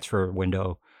this transfer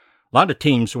window? A lot of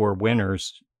teams were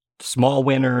winners, small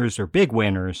winners or big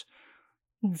winners.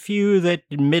 A few that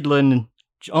Midland,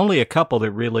 only a couple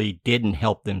that really didn't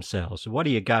help themselves. What do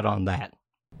you got on that?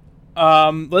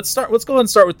 Let's go ahead and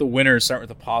start with the winners, start with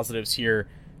the positives here.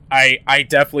 I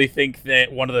definitely think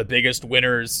that one of the biggest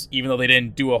winners, even though they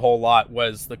didn't do a whole lot,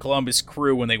 was the Columbus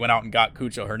Crew when they went out and got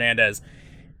Cucho Hernandez.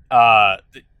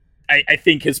 I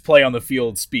think his play on the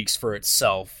field speaks for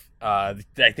itself. I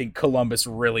think Columbus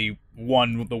really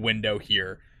won the window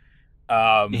here.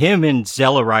 Him and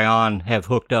Zelarayan have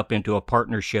hooked up into a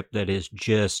partnership that is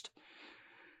just,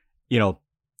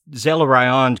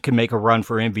 Zelarayan can make a run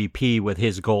for MVP with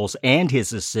his goals and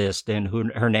his assist, and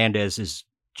Hernandez is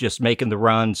just making the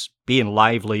runs, being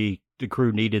lively. The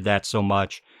Crew needed that so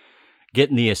much,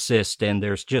 getting the assist, and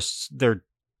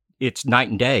it's night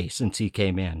and day since he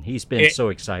came in. He's been so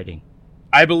exciting.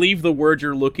 I believe the word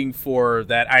you're looking for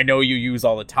that I know you use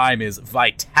all the time is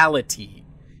vitality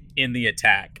in the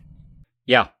attack.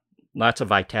 Yeah, lots of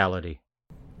vitality.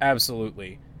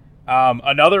 Absolutely.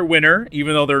 Another winner,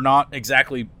 even though they're not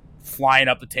exactly flying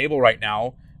up the table right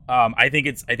now, I think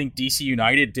DC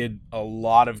United did a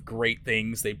lot of great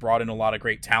things. They brought in a lot of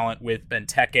great talent with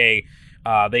Benteke.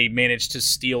 They managed to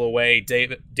steal away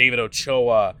David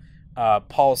Ochoa,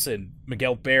 Paulson,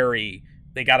 Miguel Berry.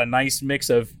 They got a nice mix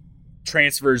of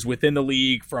transfers within the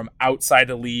league from outside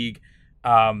the league.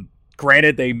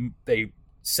 Granted, they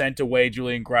sent away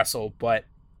Julian Gressel, but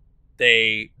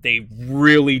they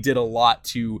really did a lot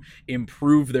to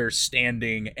improve their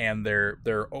standing and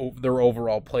their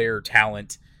overall player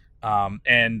talent.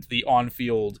 And the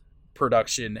on-field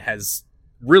production has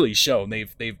really shown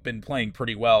they've been playing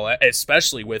pretty well,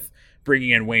 especially with bringing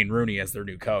in Wayne Rooney as their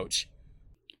new coach.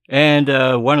 And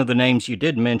one of the names you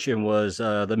did mention was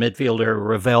the midfielder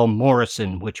Ravel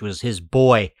Morrison, which was his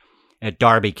boy at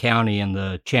Derby County in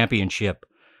the championship,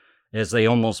 as they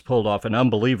almost pulled off an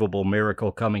unbelievable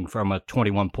miracle coming from a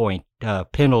 21-point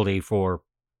penalty for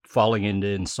falling into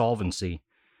insolvency.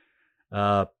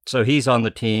 So he's on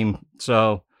the team.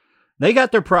 So they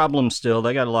got their problems still.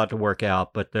 They got a lot to work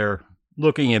out, but they're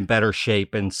looking in better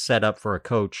shape and set up for a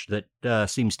coach that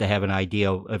seems to have an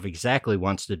idea of exactly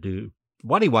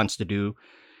what he wants to do.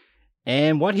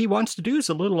 And what he wants to do is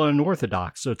a little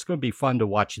unorthodox. So it's going to be fun to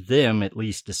watch them, at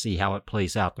least to see how it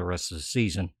plays out the rest of the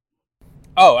season.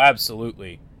 Oh,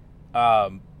 absolutely.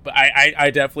 But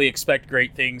I definitely expect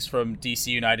great things from DC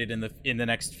United in the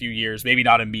next few years. Maybe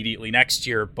not immediately next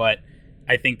year, but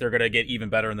I think they're going to get even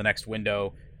better in the next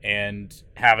window. And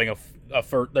having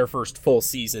their first full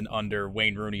season under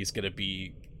Wayne Rooney is going to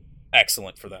be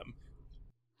excellent for them.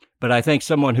 But I think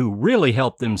someone who really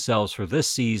helped themselves for this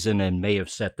season and may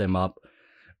have set them up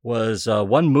was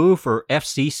one move for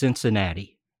FC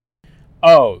Cincinnati.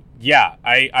 Oh, yeah.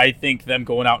 I think them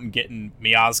going out and getting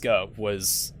Miazga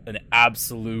was an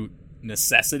absolute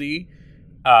necessity.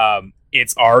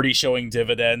 It's already showing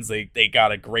dividends. They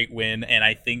got a great win, and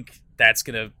I think that's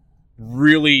going to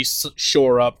really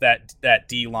shore up that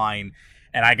D-line,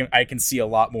 and I can see a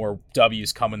lot more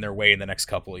W's coming their way in the next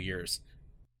couple of years.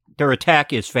 Their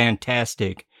attack is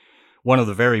fantastic, one of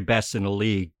the very best in the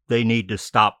league. They need to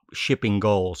stop shipping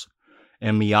goals,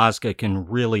 and Miazga can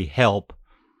really help,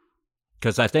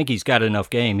 because I think he's got enough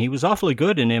game. He was awfully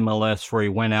good in MLS where he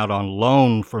went out on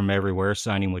loan from everywhere,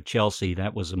 signing with Chelsea.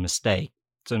 That was a mistake.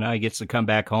 So now he gets to come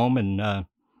back home and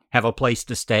have a place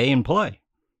to stay and play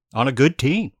on a good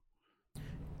team.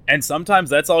 And sometimes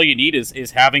that's all you need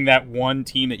is having that one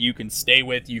team that you can stay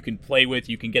with, you can play with,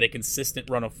 you can get a consistent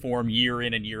run of form year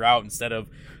in and year out instead of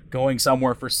going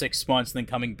somewhere for 6 months and then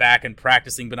coming back and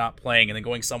practicing but not playing and then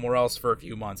going somewhere else for a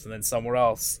few months and then somewhere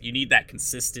else. You need that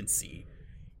consistency.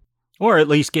 Or at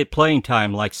least get playing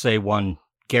time like, say, one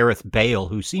Gareth Bale,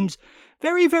 who seems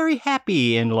very, very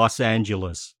happy in Los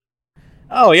Angeles.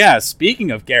 Oh, yeah.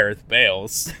 Speaking of Gareth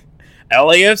Bale's,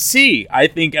 LAFC. I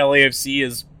think LAFC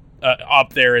is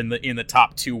up there in the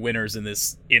top two winners in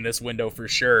this window for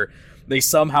sure. They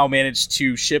somehow managed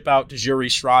to ship out Juri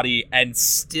Shradi and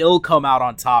still come out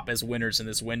on top as winners in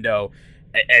this window.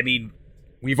 I mean,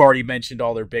 we've already mentioned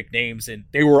all their big names, and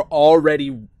they were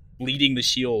already leading the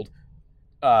Shield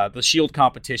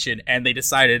competition, and they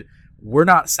decided, we're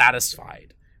not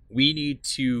satisfied. We need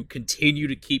to continue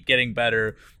to keep getting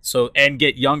better, and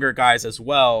get younger guys as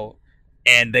well.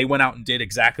 And they went out and did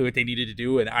exactly what they needed to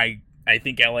do, and I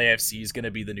think LAFC is going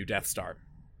to be the new Death Star.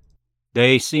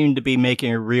 They seem to be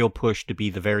making a real push to be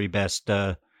the very best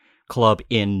club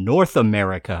in North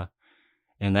America,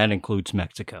 and that includes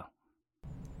Mexico.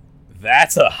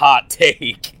 That's a hot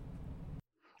take.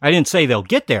 I didn't say they'll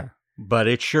get there, but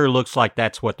it sure looks like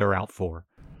that's what they're out for.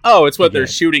 Oh, it's what they're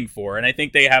shooting for, and I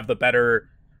think they have the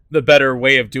better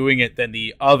way of doing it than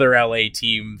the other LA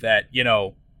team that,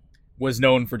 was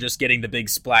known for just getting the big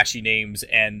splashy names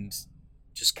and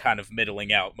just kind of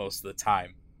middling out most of the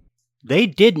time. They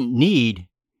didn't need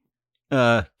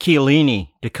Chiellini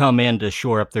to come in to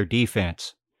shore up their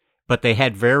defense, but they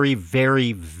had very,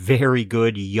 very, very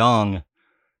good young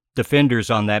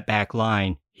defenders on that back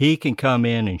line. he can come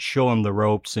in and show him the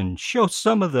ropes and show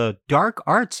some of the dark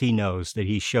arts he knows that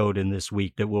he showed in this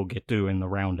week that we'll get to in the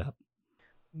roundup.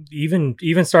 Even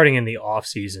starting in the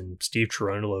offseason, Steve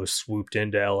Cherundolo swooped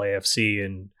into LAFC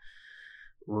and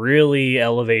really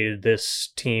elevated this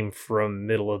team from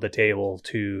middle of the table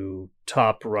to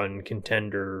top run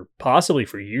contender, possibly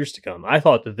for years to come. I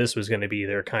thought that this was going to be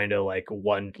their kind of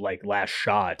last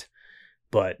shot,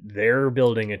 but they're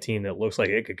building a team that looks like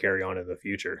it could carry on in the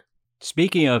future.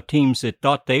 Speaking of teams that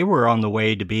thought they were on the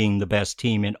way to being the best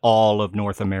team in all of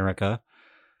North America,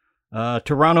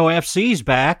 Toronto FC's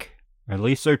back. Or at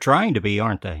least they're trying to be,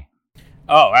 aren't they?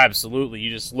 Oh, absolutely. You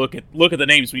just look at the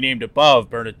names we named above,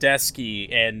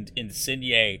 Bernardeschi and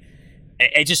Insigne.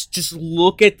 And just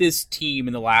look at this team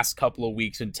in the last couple of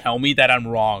weeks and tell me that I'm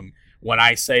wrong when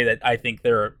I say that I think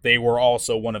they were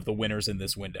also one of the winners in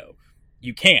this window.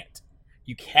 You can't.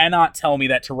 You cannot tell me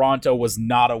that Toronto was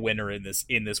not a winner in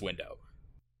this window.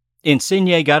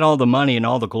 Insigne got all the money and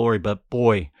all the glory, but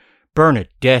boy,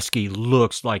 Bernardeschi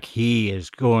looks like he is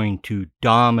going to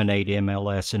dominate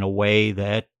MLS in a way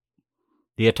that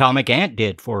the Atomic Ant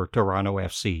did for Toronto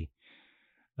FC.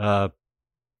 I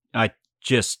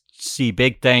just see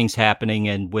big things happening,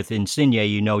 and with Insigne,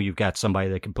 you know you've got somebody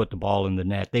that can put the ball in the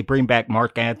net. They bring back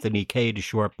Mark-Anthony Kaye to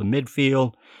shore up the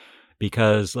midfield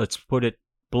because, let's put it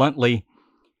bluntly,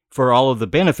 for all of the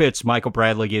benefits Michael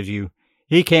Bradley gives you,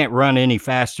 he can't run any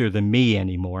faster than me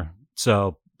anymore.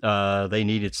 So they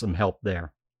needed some help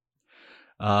there.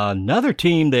 Another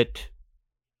team that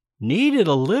needed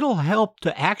a little help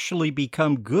to actually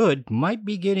become good might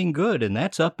be getting good, and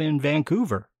that's up in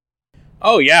Vancouver.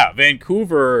 Oh, yeah.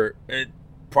 Vancouver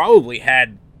probably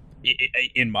had,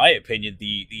 in my opinion,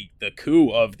 the coup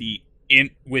of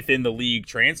within the league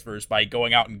transfers by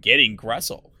going out and getting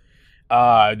Gressel.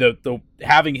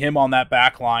 Having him on that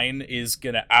back line is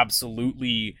going to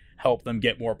absolutely help them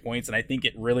get more points, and I think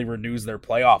it really renews their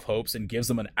playoff hopes and gives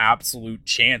them an absolute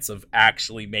chance of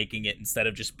actually making it instead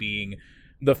of just being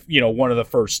one of the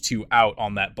first two out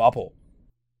on that bubble.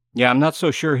 Yeah, I'm not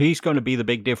so sure he's going to be the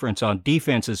big difference on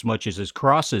defense as much as his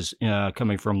crosses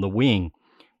coming from the wing.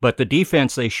 But the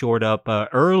defense they shored up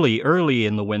early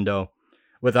in the window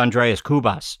with Andreas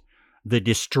Cubas, the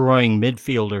destroying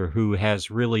midfielder who has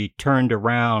really turned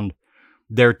around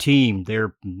their team.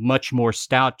 They're much more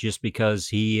stout just because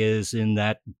he is in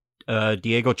that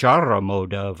Diego Charra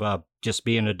mode of just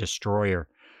being a destroyer.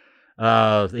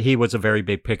 He was a very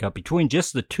big pickup. Between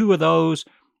just the two of those,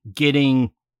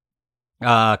 getting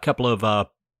a couple of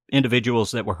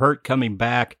individuals that were hurt coming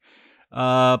back,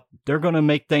 they're going to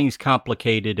make things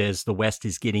complicated as the West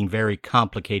is getting very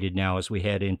complicated now as we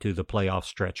head into the playoff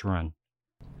stretch run.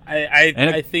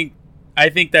 I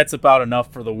think that's about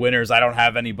enough for the winners. I don't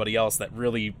have anybody else that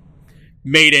really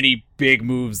made any big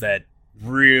moves that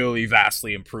really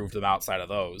vastly improved them outside of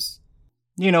those.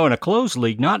 You know, in a closed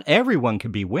league, not everyone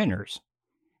can be winners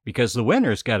because the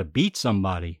winners got to beat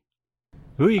somebody.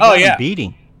 Who are you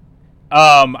beating?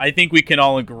 I think we can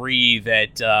all agree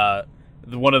that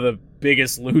one of the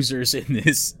biggest losers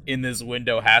in this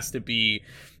window has to be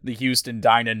the Houston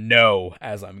Dynamo,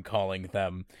 as I'm calling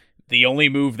them. The only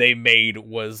move they made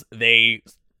was they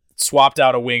swapped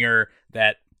out a winger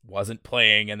that wasn't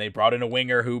playing, and they brought in a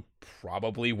winger who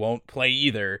probably won't play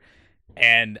either.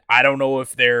 And I don't know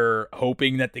if they're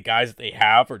hoping that the guys that they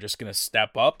have are just going to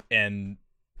step up and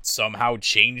somehow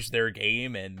change their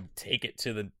game and take it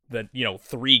to the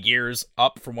 3 gears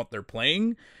up from what they're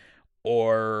playing,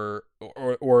 or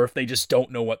if they just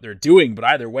don't know what they're doing. But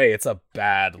either way, it's a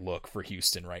bad look for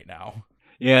Houston right now.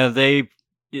 Yeah,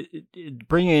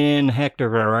 bringing in Hector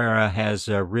Herrera has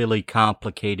really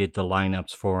complicated the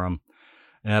lineups for them.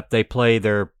 If they play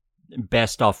their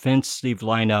best offensive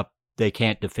lineup, they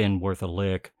can't defend worth a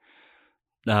lick.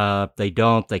 They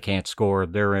don't. They can't score.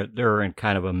 They're in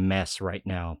kind of a mess right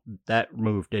now. That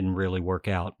move didn't really work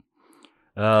out.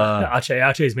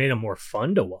 Ache's made them more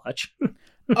fun to watch.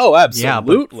 Oh,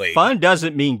 absolutely. Yeah, fun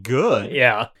doesn't mean good.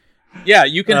 Yeah. Yeah,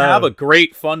 you can have a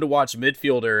great fun-to-watch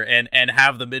midfielder and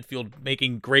have the midfield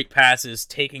making great passes,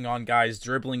 taking on guys,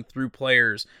 dribbling through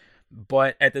players.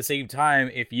 But at the same time,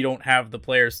 if you don't have the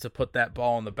players to put that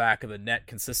ball in the back of the net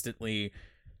consistently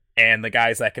and the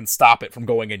guys that can stop it from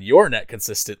going in your net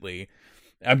consistently,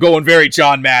 I'm going very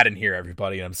John Madden here,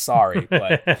 everybody. I'm sorry.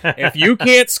 But if you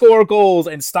can't score goals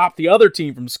and stop the other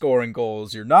team from scoring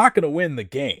goals, you're not going to win the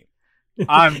game.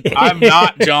 I'm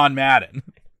not John Madden.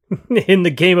 In the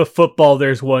game of football,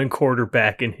 there's one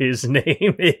quarterback, and his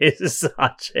name is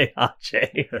Ache.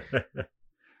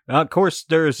 Of course,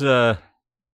 there's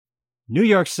New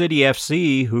York City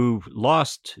FC, who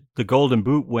lost the Golden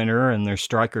Boot winner and their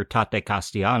striker Tate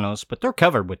Castellanos, but they're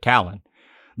covered with talent.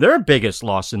 Their biggest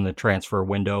loss in the transfer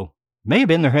window may have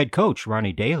been their head coach,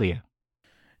 Ronnie Delia.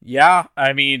 Yeah,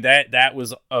 I mean that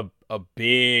was a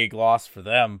big loss for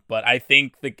them, but I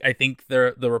think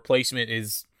the replacement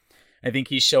is, I think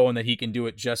he's showing that he can do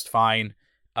it just fine.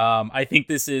 I think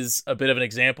this is a bit of an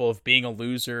example of being a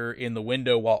loser in the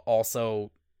window while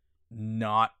also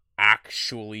not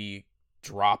actually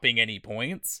dropping any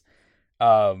points.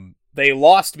 They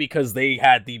lost because they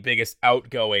had the biggest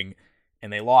outgoing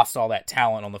and they lost all that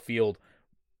talent on the field,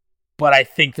 but I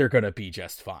think they're going to be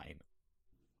just fine.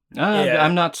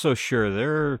 I'm not so sure.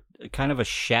 They're kind of a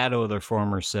shadow of their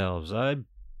former selves. I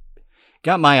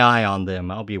got my eye on them.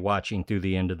 I'll be watching through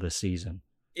the end of the season.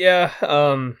 Yeah,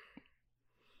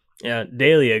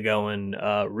 Delia going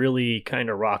really kind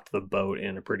of rocked the boat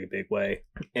in a pretty big way,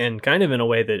 and kind of in a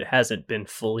way that hasn't been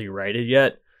fully righted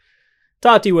yet.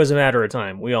 Tati was a matter of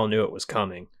time. We all knew it was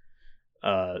coming.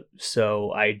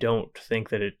 So I don't think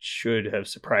that it should have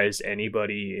surprised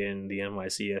anybody in the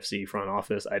NYCFC front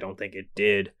office. I don't think it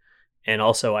did. And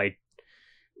also,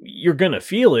 you're going to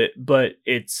feel it, but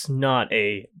it's not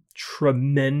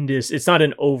it's not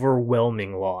an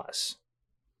overwhelming loss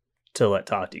to let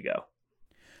Tati go.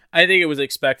 I think it was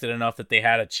expected enough that they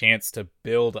had a chance to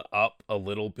build up a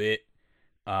little bit,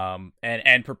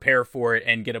 and prepare for it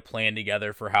and get a plan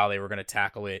together for how they were going to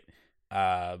tackle it.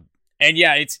 And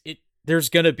yeah, there's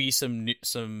going to be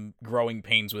some growing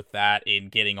pains with that in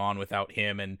getting on without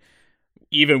him. And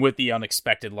even with the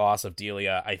unexpected loss of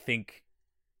Delia, I think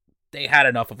they had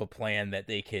enough of a plan that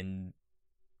they can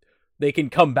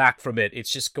come back from it.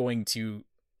 It's just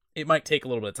it might take a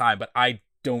little bit of time, but I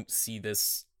don't see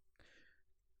this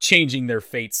changing their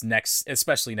fates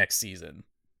especially next season.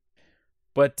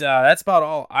 But that's about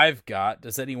all I've got.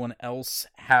 Does anyone else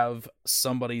have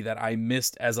somebody that I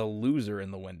missed as a loser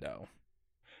in the window?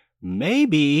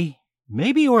 Maybe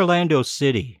Orlando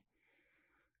City.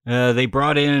 They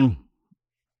brought in,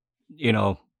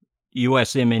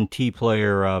 USMNT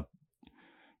player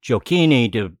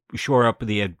Gioacchini to shore up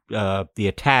the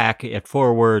attack at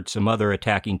forward, some other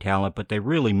attacking talent, but they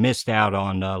really missed out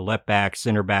on left back,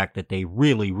 center back that they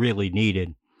really, really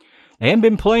needed. They haven't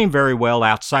been playing very well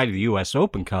outside of the U.S.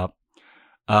 Open Cup.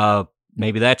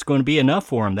 Maybe that's going to be enough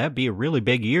for them. That'd be a really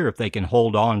big year if they can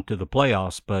hold on to the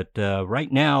playoffs. But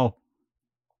right now,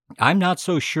 I'm not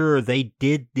so sure they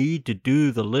did need to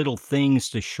do the little things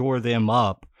to shore them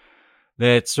up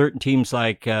that certain teams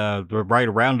like right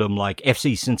around them, like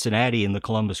FC Cincinnati and the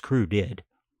Columbus Crew did.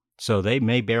 So they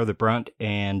may bear the brunt,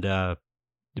 and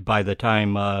by the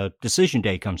time decision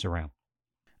day comes around.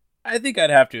 I think I'd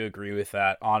have to agree with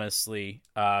that, honestly.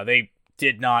 They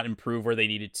did not improve where they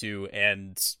needed to,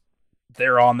 and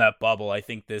they're on that bubble. I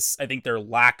think their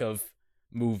lack of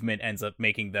movement ends up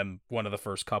making them one of the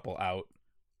first couple out.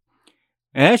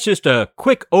 And that's just a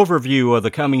quick overview of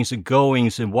the comings and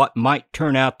goings and what might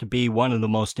turn out to be one of the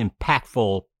most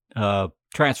impactful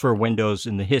transfer windows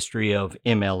in the history of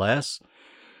MLS.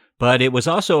 But it was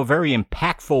also a very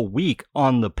impactful week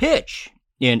on the pitch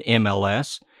in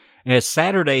MLS, as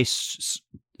Saturday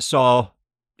saw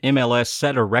MLS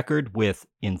set a record with,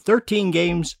 in 13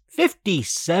 games,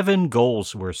 57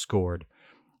 goals were scored.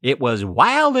 It was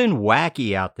wild and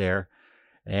wacky out there.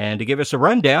 And to give us a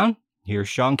rundown, here's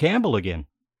Sean Campbell again.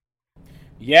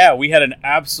 Yeah, we had an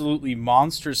absolutely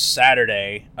monstrous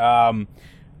Saturday.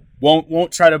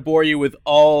 Won't try to bore you with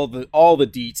all the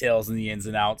details and the ins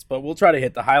and outs, but we'll try to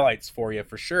hit the highlights for you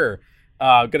for sure.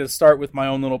 Gonna start with my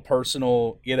own little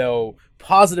personal,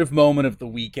 positive moment of the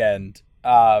weekend.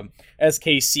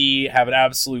 SKC have an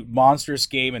absolute monstrous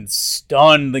game and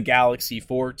stun the Galaxy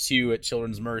 4-2 at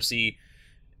Children's Mercy.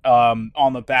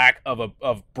 On the back of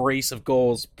a brace of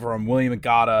goals from William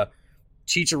Agata.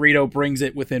 Chicharito brings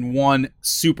it within one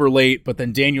super late, but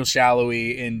then Daniel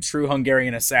Shalhoub in true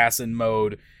Hungarian assassin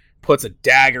mode puts a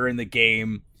dagger in the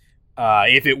game.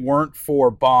 If it weren't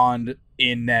for Bond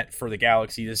in net for the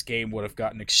Galaxy, this game would have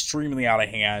gotten extremely out of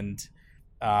hand.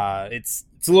 It's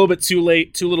a little bit too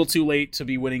late to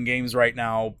be winning games right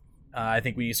now. I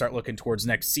think we need to start looking towards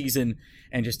next season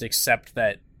and just accept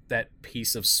that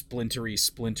piece of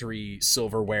splintery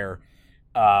silverware.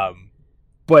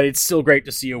 But it's still great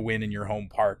to see a win in your home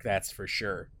park, that's for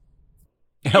sure.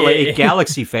 LA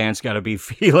Galaxy fans got to be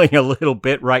feeling a little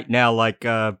bit right now like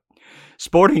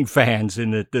Sporting fans,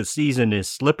 and that the season is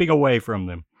slipping away from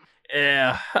them.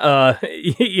 Yeah,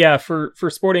 for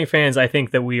Sporting fans, I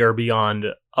think that we are beyond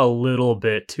a little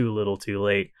bit too little too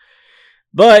late.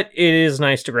 But it is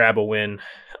nice to grab a win.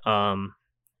 And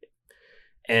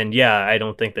yeah, I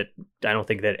don't think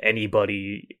that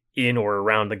anybody in or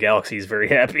around the Galaxy is very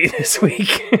happy this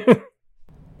week.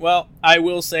 Well, I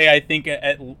will say I think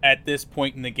at this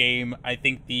point in the game, I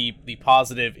think the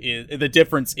positive is the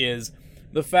difference is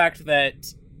the fact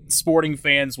that Sporting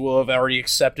fans will have already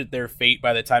accepted their fate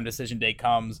by the time decision day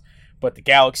comes, but the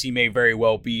Galaxy may very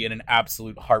well be in an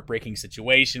absolute heartbreaking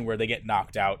situation where they get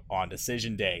knocked out on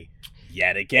decision day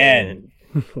yet again.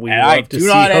 We love to see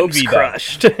hopes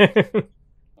crushed.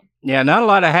 Yeah, not a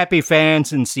lot of happy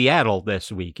fans in Seattle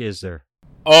this week, is there?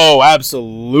 Oh,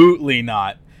 absolutely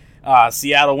not.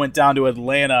 Seattle went down to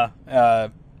Atlanta.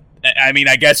 I mean,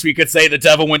 I guess we could say the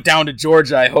devil went down to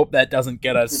Georgia. I hope that doesn't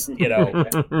get us,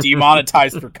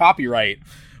 demonetized for copyright.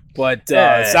 But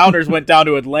Sounders went down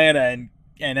to Atlanta and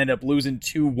ended up losing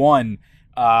 2-1.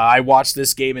 I watched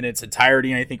this game in its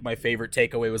entirety, and I think my favorite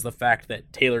takeaway was the fact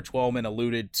that Taylor Twellman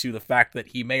alluded to the fact that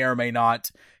he may or may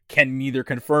not, can neither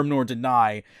confirm nor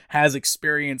deny, has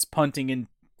experience punting in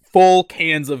full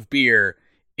cans of beer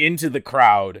into the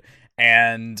crowd,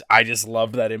 and I just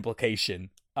loved that implication.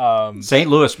 St.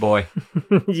 Louis boy.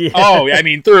 Yeah. Oh, I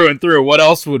mean, through and through. What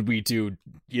else would we do?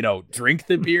 Drink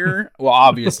the beer? Well,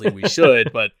 obviously we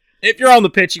should, but if you're on the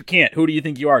pitch, you can't. Who do you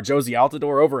think you are? Josie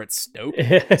Altidore over at Stoke?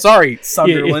 Sorry,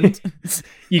 Sunderland.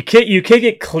 You kick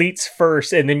it cleats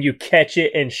first, and then you catch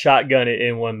it and shotgun it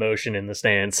in one motion in the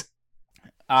stands.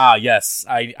 Ah, yes.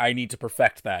 I need to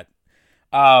perfect that.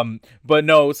 But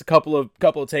no, it's a couple of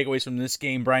takeaways from this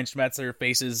game. Brian Schmetzer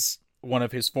faces one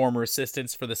of his former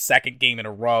assistants for the second game in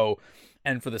a row,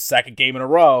 and for the second game in a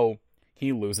row,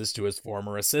 he loses to his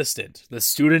former assistant. The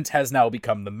student has now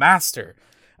become the master.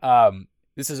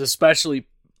 This is especially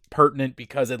pertinent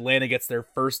because Atlanta gets their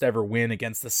first ever win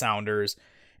against the Sounders,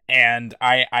 and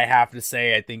I have to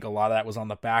say, I think a lot of that was on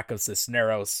the back of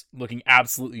Cisneros looking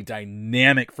absolutely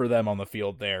dynamic for them on the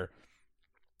field there.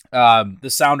 The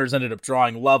Sounders ended up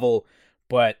drawing level,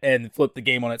 and flipped the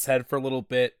game on its head for a little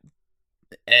bit.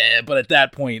 But at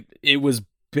that point, it was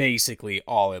basically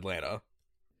all Atlanta.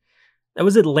 That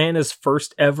was Atlanta's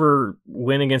first ever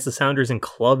win against the Sounders in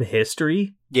club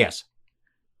history. Yes,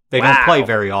 they don't play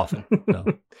very often. So.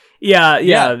 Yeah.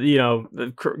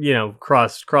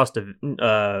 Cross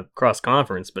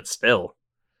conference, but still.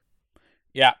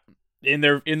 Yeah, in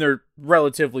their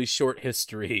relatively short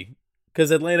history.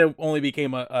 Because Atlanta only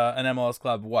became an MLS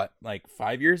club,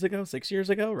 5 years ago, 6 years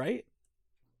ago, right?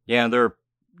 Yeah,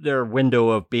 their window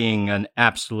of being an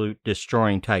absolute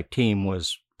destroying type team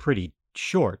was pretty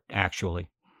short, actually.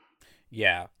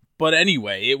 Yeah, but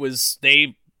anyway,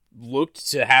 they looked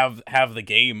to have the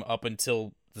game up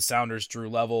until the Sounders drew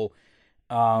level,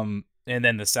 and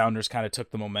then the Sounders kind of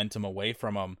took the momentum away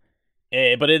from them.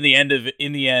 But in the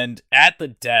end, at the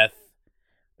death,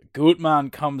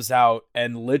 Gutman comes out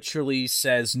and literally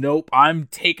says, "Nope, I'm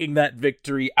taking that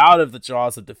victory out of the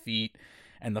jaws of defeat."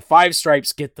 And the Five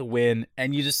Stripes get the win,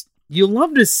 and you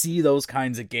love to see those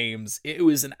kinds of games. It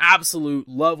was an absolute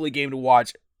lovely game to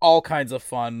watch, all kinds of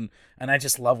fun, and I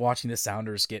just love watching the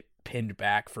Sounders get pinned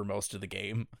back for most of the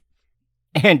game.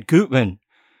 And Gutman,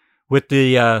 with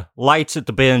the lights at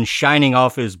the bin shining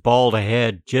off his bald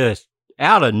head, just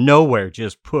out of nowhere,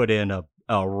 just put in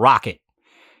a rocket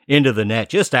into the net,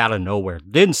 just out of nowhere.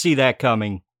 Didn't see that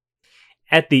coming.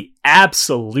 At the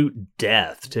absolute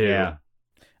death, too. Yeah.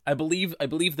 I believe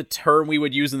the term we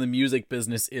would use in the music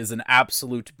business is an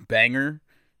absolute banger.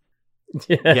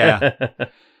 Yeah.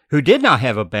 Who did not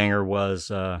have a banger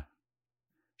was,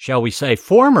 shall we say,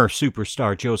 former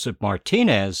superstar Joseph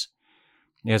Martinez.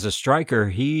 As a striker,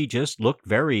 he just looked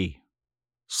very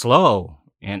slow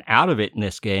and out of it in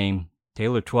this game.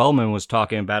 Taylor Twellman was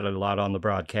talking about it a lot on the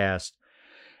broadcast.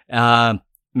 Matter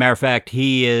of fact,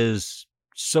 he is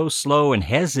so slow and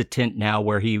hesitant now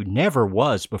where he never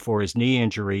was before his knee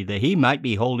injury that he might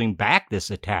be holding back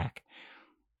this attack.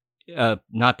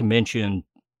 Not to mention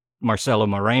Marcelo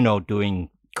Moreno doing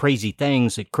crazy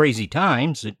things at crazy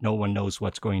times that no one knows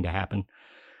what's going to happen.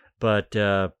 But,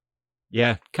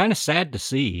 yeah, kind of sad to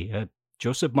see.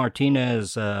 Joseph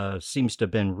Martinez seems to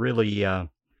have been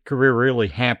career really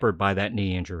hampered by that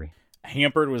knee injury.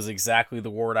 Hampered was exactly the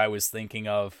word I was thinking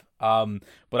of.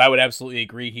 But I would absolutely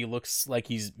agree. He looks like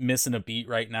he's missing a beat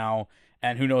right now.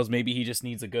 And who knows, maybe he just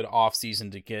needs a good off season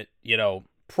to get,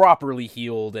 properly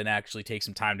healed and actually take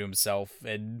some time to himself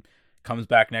and comes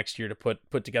back next year to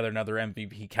put together another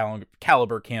MVP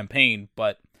caliber campaign.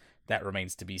 But that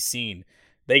remains to be seen.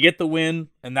 They get the win,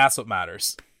 and that's what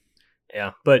matters.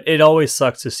 Yeah, but it always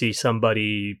sucks to see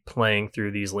somebody playing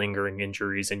through these lingering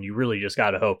injuries, and you really just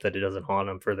got to hope that it doesn't haunt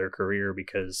them for their career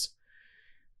because,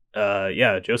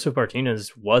 Joseph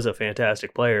Martinez was a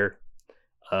fantastic player,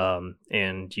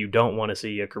 and you don't want to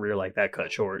see a career like that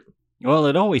cut short. Well,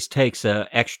 it always takes an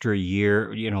extra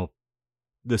year,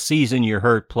 the season you're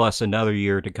hurt plus another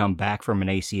year to come back from an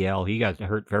ACL. He got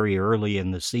hurt very early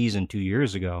in the season 2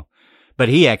 years ago, but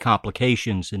he had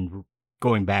complications and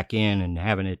going back in and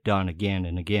having it done again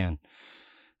and again.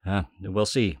 We'll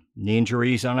see. Knee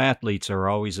injuries on athletes are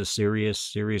always a serious,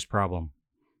 serious problem.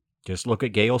 Just look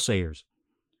at Gale Sayers.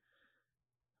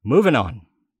 Moving on.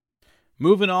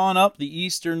 Moving on up the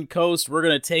Eastern Coast, we're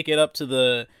going to take it up to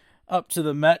the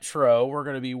Metro. We're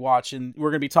going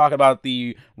to be talking about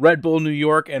the Red Bull New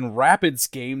York and Rapids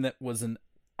game that was an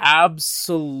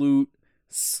absolute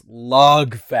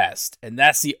slugfest. And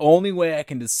that's the only way I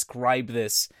can describe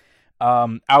this.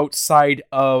 Outside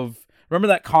of, remember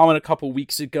that comment a couple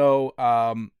weeks ago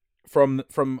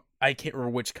from I can't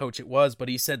remember which coach it was, but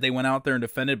he said they went out there and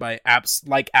defended by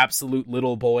absolute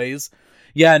little boys.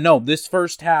 Yeah, no, this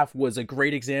first half was a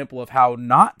great example of how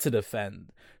not to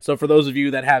defend. So for those of you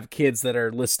that have kids that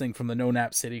are listening from the No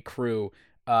Nap City crew,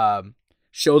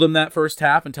 show them that first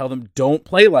half and tell them don't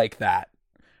play like that.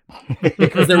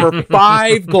 Because there were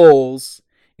 5 goals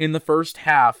in the first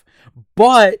half,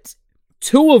 but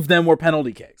 2 of them were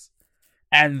penalty kicks.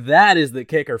 And that is the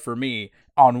kicker for me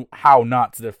on how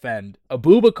not to defend.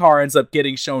 Abubakar ends up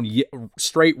getting shown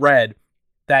straight red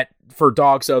that for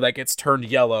Dogso that gets turned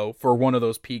yellow for one of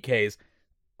those PKs.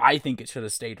 I think it should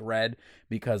have stayed red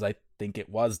because I think it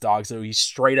was Dogso. He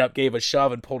straight up gave a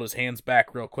shove and pulled his hands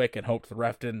back real quick and hoped the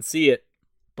ref didn't see it.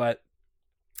 But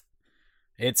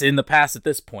it's in the past at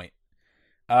this point.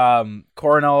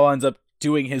 Coronel ends up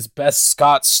doing his best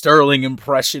Scott Sterling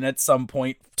impression at some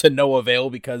point to no avail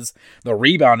because the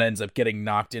rebound ends up getting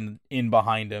knocked in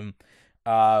behind him.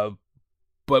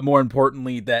 But more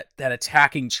importantly, that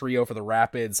attacking trio for the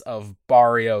Rapids of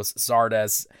Barrios,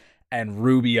 Zardes, and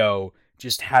Rubio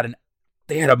just had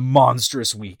a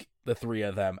monstrous week, the 3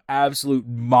 of them. Absolute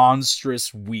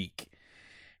monstrous week.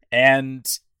 And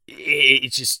they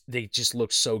just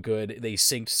looked so good. They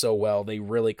synced so well. They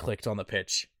really clicked on the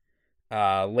pitch.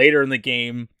 Later in the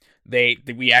game,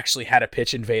 we actually had a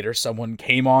pitch invader. Someone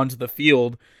came onto the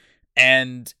field,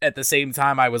 and at the same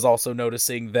time, I was also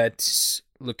noticing that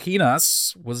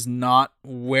Luquinas was not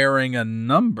wearing a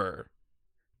number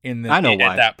at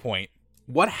that point.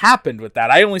 What happened with that?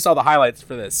 I only saw the highlights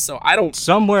for this, so I don't know what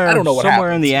somewhere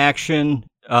happened. In the action,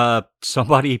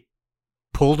 somebody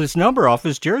pulled his number off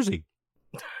his jersey.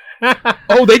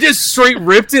 Oh, they just straight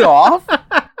ripped it off?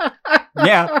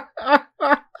 Yeah.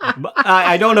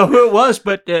 I don't know who it was,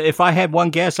 but if I had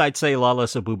one guess, I'd say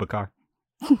Lalas Abubakar.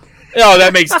 Oh,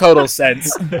 that makes total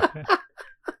sense.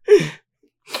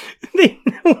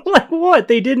 Like what?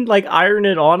 They didn't iron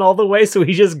it on all the way, so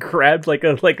he just grabbed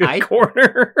a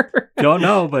corner. Don't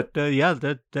know, but yeah,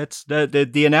 that's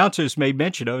the announcers made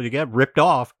mention of it. It got ripped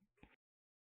off.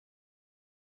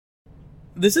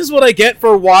 This is what I get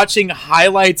for watching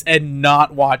highlights and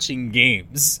not watching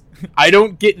games. I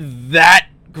don't get that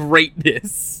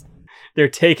greatness. They're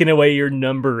taking away your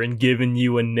number and giving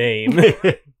you a name.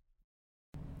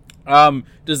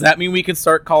 Does that mean we can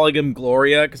start calling him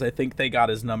Gloria? Because I think they got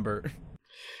his number.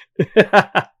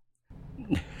 I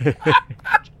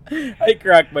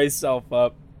cracked myself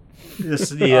up.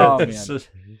 At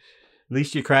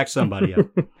least you cracked somebody up.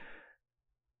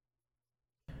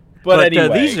 But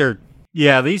anyway,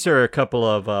 these are a couple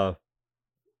of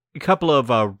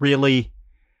really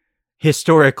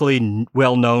historically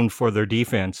well known for their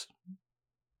defense.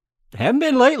 Haven't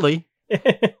been lately.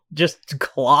 Just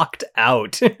clocked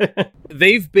out.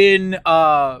 They've been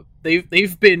pardon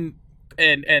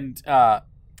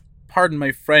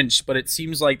my French, but it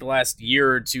seems like the last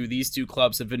year or two, these two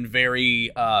clubs have been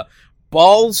very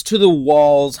balls to the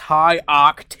walls, high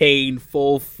octane,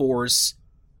 full force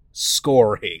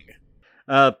scoring.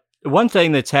 One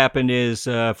thing that's happened is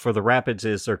for the Rapids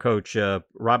is their coach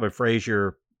Robert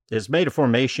Frazier has made a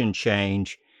formation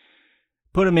change,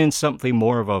 put him in something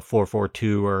more of a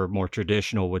 4-4-2 or more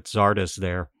traditional with Zardes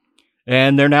there,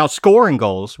 and they're now scoring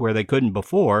goals where they couldn't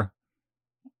before,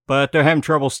 but they're having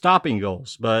trouble stopping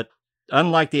goals. But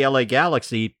unlike the LA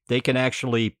Galaxy, they can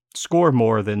actually score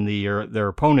more than their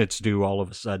opponents do all of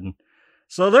a sudden.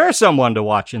 So they're someone to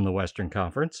watch in the Western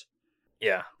Conference.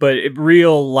 Yeah, but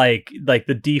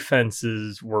the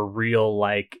defenses were real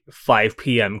 5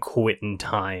 p.m. quitting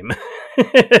time.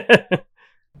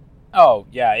 Oh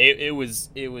yeah, it was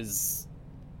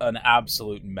an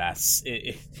absolute mess.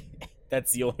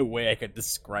 That's the only way I could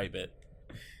describe it.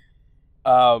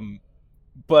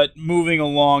 But moving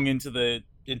along into the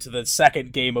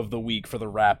second game of the week for the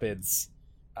Rapids,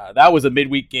 that was a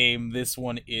midweek game. This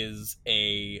one was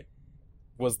the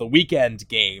weekend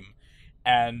game,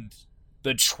 and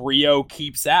the trio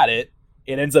keeps at it.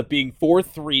 It ends up being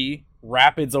 4-3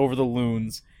 Rapids over the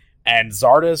Loons. And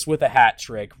Zardes with a hat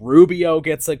trick. Rubio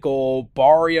gets a goal.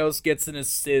 Barrios gets an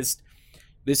assist.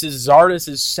 This is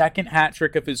Zardes' second hat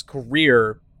trick of his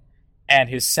career, and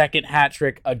his second hat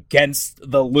trick against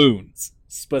the Loons,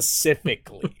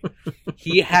 specifically.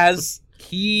 He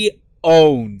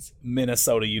owns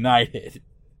Minnesota United.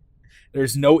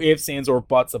 There's no ifs, ands, or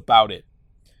buts about it.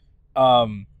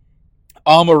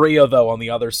 Almeria, though, on the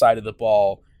other side of the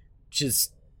ball,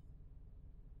 just...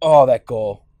 Oh, that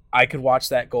goal. I could watch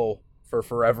that goal for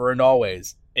forever and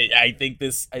always. I think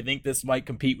this might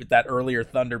compete with that earlier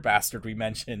Thunder bastard we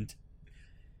mentioned.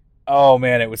 Oh,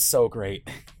 man, it was so great.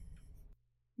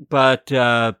 But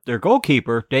their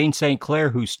goalkeeper, Dane St. Clair,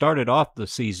 who started off the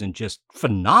season just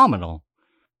phenomenal,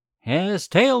 has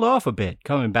tailed off a bit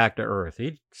coming back to earth.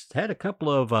 He's had a couple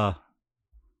of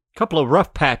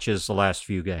rough patches the last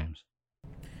few games.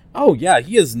 Oh, yeah,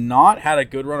 he has not had a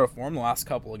good run of form the last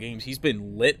couple of games. He's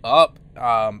been lit up.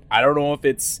 I don't know if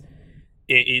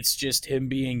it's just him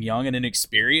being young and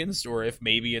inexperienced, or if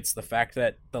maybe it's the fact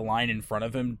that the line in front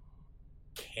of him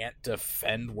can't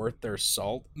defend worth their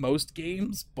salt most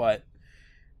games, but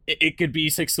it could be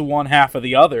 6-1, half of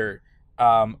the other.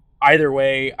 Either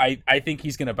way, I think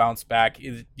he's going to bounce back,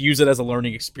 use it as a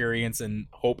learning experience, and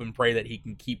hope and pray that he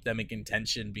can keep them in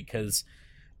contention, because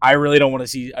I really don't want to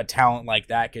see a talent like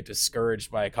that get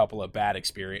discouraged by a couple of bad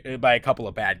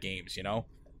games, you know?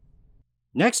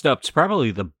 Next up's probably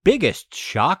the biggest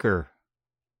shocker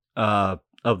of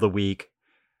the week.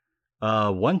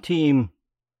 One team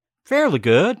fairly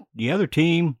good, the other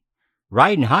team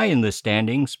riding high in the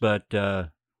standings, but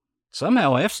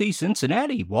somehow FC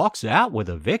Cincinnati walks out with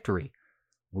a victory.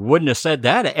 We wouldn't have said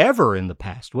that ever in the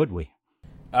past, would we?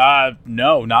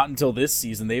 No, not until this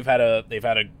season. They've had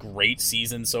a great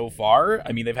season so far.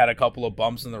 I mean, they've had a couple of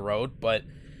bumps in the road, but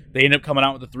they end up coming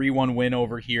out with a 3-1 win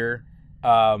over here,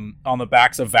 on the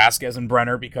backs of Vasquez and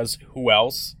Brenner, because who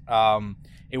else?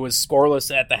 It was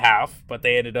scoreless at the half, but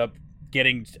they ended up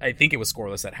getting, I think it was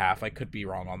scoreless at half. I could be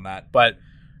wrong on that, but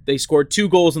they scored 2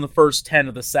 goals in the first 10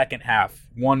 of the second half,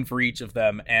 1 for each of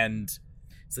them, and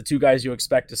it's the 2 guys you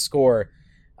expect to score.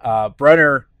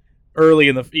 Brenner, early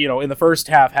in the first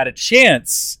half, had a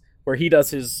chance where he does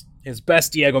his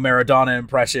best Diego Maradona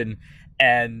impression,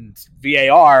 and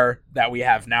VAR that we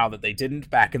have now that they didn't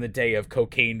back in the day of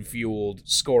cocaine-fueled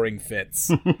scoring fits,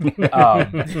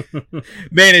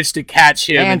 managed to catch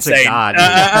him and say,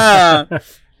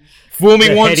 fool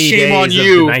me once, shame on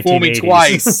you. Fool me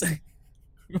twice.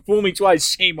 Fool me twice,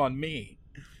 shame on me.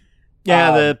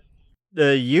 Yeah,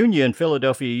 the Union,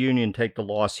 Philadelphia Union, take the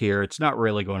loss here. It's not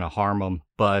really going to harm them,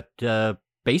 but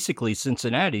basically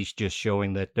Cincinnati's just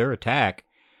showing that their attack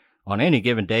on any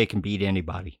given day can beat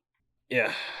anybody.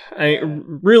 Yeah,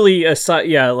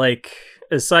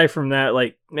 aside from that,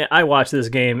 like, man, I watched this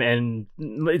game, and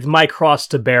it's my cross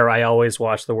to bear. I always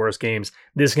watch the worst games.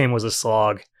 This game was a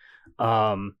slog.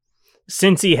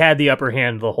 Cincy had the upper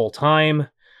hand the whole time,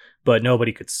 but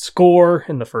nobody could score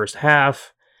in the first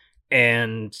half.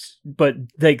 But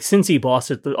Cincy lost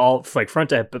it all, like front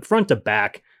to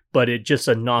back, but it just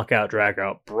a knockout, drag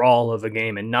out brawl of a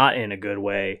game, and not in a good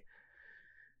way.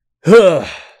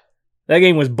 That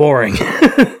game was boring.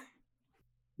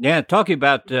 Yeah, talking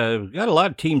about, we got a lot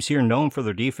of teams here known for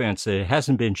their defense that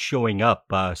hasn't been showing up,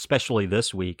 especially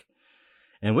this week.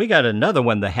 And we got another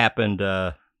one that happened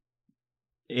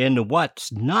in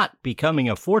what's not becoming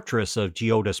a fortress of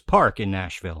Geodis Park in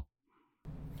Nashville.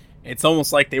 It's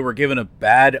almost like they were given a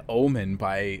bad omen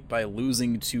by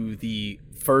losing to the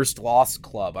first loss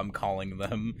club, I'm calling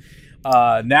them.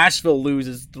 Nashville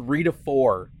loses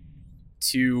 3-4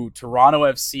 to Toronto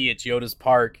FC at Geodis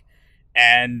Park,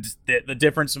 and the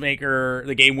difference maker,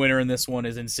 the game winner in this one,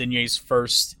 is Insigne's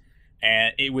first,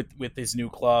 and with his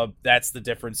new club. That's the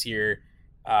difference here.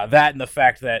 That and the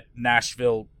fact that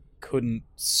Nashville couldn't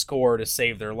score to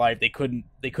save their life. They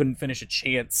couldn't finish a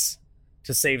chance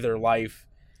to save their life.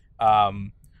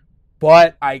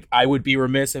 But I would be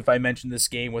remiss if I mentioned this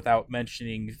game without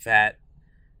mentioning that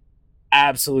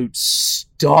absolute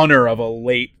stunner of a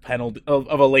late penalty,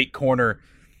 of a late corner.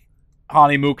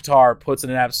 Hani Mukhtar puts in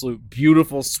an absolute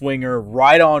beautiful swinger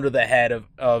right onto the head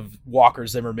of Walker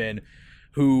Zimmerman,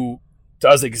 who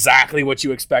does exactly what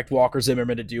you expect Walker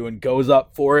Zimmerman to do and goes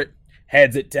up for it,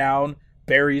 heads it down,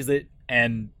 buries it,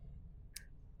 and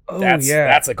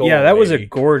that's a goal. Yeah, that was a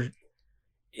gorgeous.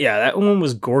 Yeah, that one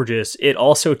was gorgeous. It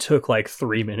also took like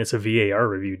 3 minutes of VAR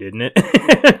review, didn't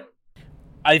it?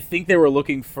 I think they were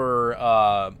looking for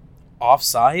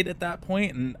offside at that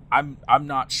point, and I'm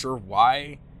not sure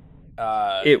why.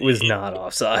 It was not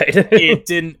offside. It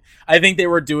didn't. I think they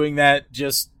were doing that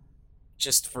just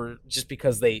just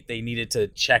because they needed to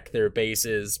check their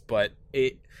bases. But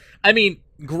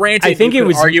granted, I think it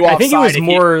was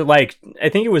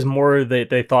more that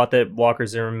they thought that Walker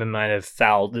Zimmerman might have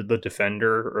fouled the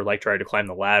defender or like tried to climb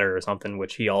the ladder or something,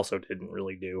 which he also didn't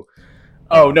really do.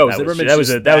 Oh no, Zimmerman that was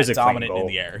a dominant in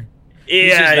the air.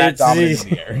 Yeah, dominant in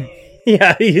the air.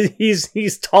 Yeah,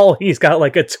 he's tall. He's got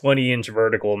like a 20-inch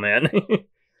vertical, man.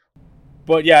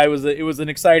 But yeah, it was an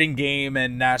exciting game,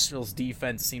 and Nashville's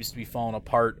defense seems to be falling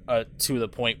apart to the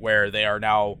point where they are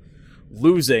now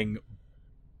losing,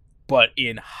 but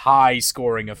in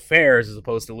high-scoring affairs as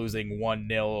opposed to losing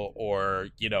 1-0 or,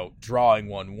 drawing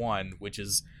 1-1, which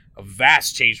is a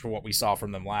vast change from what we saw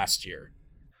from them last year.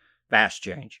 Vast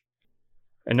change.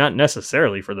 And not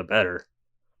necessarily for the better.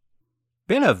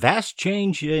 Been a vast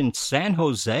change in San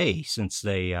Jose since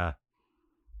they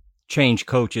changed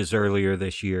coaches earlier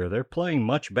this year. They're playing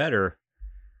much better,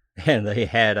 and they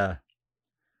had a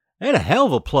hell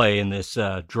of a play in this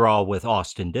draw with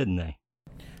Austin, didn't they?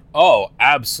 Oh,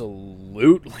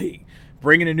 absolutely.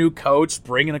 Bringing a new coach,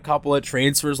 bringing a couple of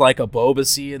transfers like a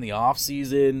Bobasi in the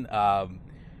offseason.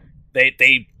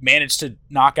 They managed to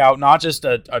knock out not just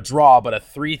a draw, but a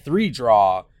 3-3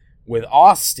 draw with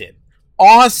Austin.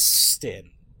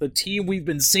 Austin, the team we've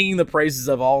been singing the praises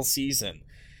of all season.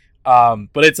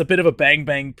 But it's a bit of a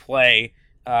bang-bang play.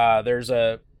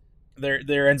 There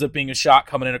ends up being a shot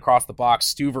coming in across the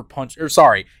box.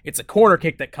 It's a corner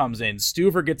kick that comes in.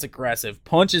 Stuver gets aggressive,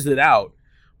 punches it out,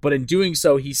 but in doing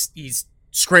so, he's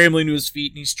scrambling to his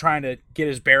feet and he's trying to get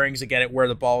his bearings to get it where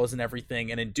the ball is and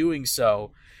everything. And in doing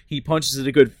so, he punches it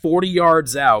a good 40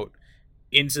 yards out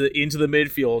into the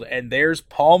midfield, and there's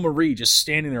Paul Marie just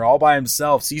standing there all by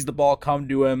himself, sees the ball come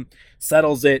to him,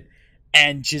 settles it,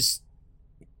 and just,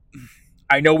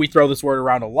 I know we throw this word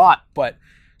around a lot, but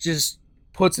just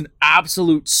puts an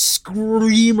absolute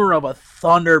screamer of a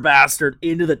thunder bastard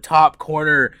into the top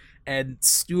corner, and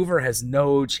Stuver has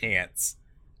no chance.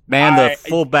 Man, the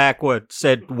fullback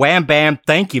said, "Wham bam,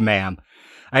 thank you, ma'am."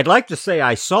 I'd like to say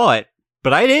I saw it,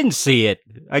 but I didn't see it.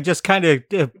 I just kind of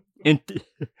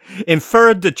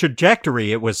inferred the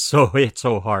trajectory. It's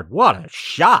so hard. What a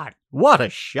shot! What a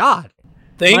shot!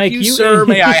 Thank Mike, you, sir.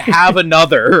 May I have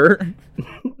another?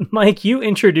 Mike, you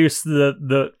introduced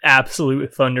the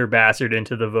absolute thunder bastard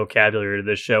into the vocabulary of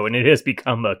this show, and it has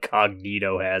become a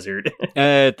cognito hazard.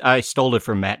 I stole it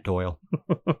from Matt Doyle.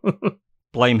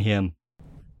 Blame him.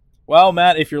 Well,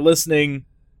 Matt, if you're listening,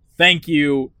 thank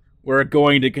you. We're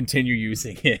going to continue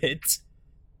using it.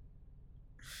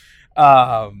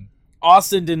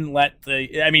 Austin didn't let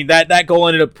that goal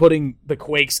ended up putting the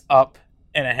Quakes up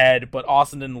and ahead, but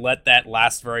Austin didn't let that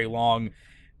last very long.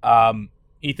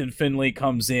 Ethan Finley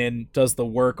comes in, does the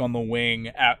work on the wing.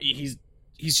 He's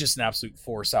just an absolute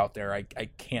force out there. I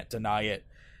can't deny it.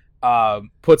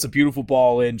 Puts a beautiful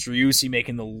ball in. Driussi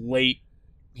making the late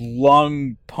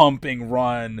lung pumping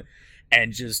run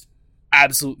and just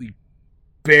absolutely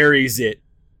buries it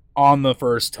on the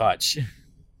first touch.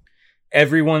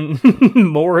 Everyone,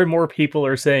 more and more people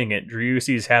are saying it.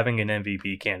 Driussi's having an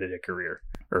MVP candidate career.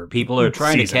 Or people are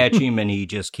trying to catch him, and he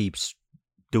just keeps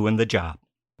doing the job.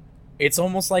 It's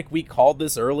almost like we called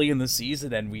this early in the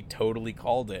season, and we totally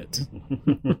called it.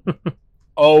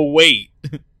 Oh, wait.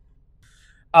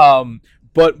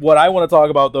 But what I want to talk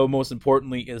about, though, most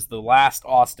importantly, is the last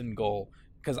Austin goal.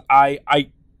 Because I've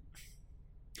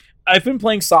been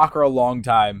playing soccer a long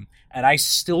time, and I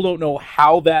still don't know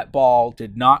how that ball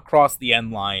did not cross the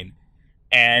end line,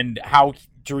 and how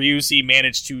Driussi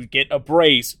managed to get a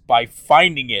brace by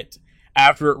finding it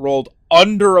after it rolled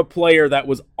under a player that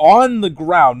was on the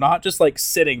ground, not just like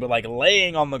sitting, but like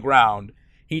laying on the ground.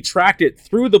 He tracked it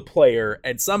through the player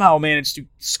and somehow managed to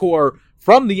score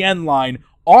from the end line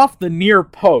off the near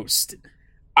post.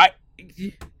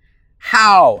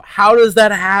 How does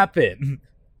that happen?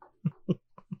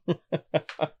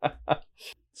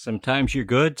 Sometimes you're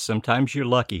good, sometimes you're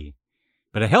lucky.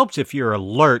 But it helps if you're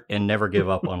alert and never give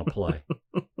up on a play.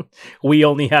 We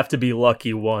only have to be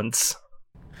lucky once.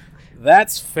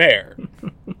 That's fair.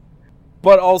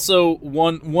 But also,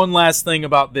 one last thing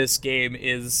about this game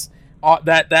is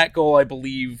that goal, I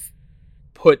believe,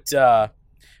 put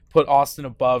Austin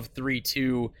above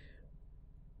 3-2.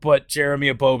 But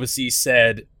Jeremy Ebobisse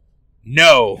said,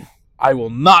 "No, I will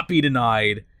not be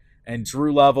denied," and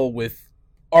drew level with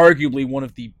arguably one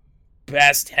of the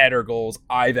best header goals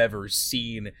I've ever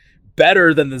seen.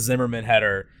 Better than the Zimmerman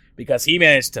header, because he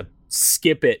managed to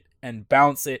skip it and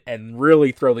bounce it and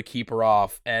really throw the keeper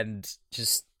off, and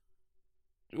just,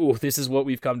 this is what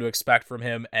we've come to expect from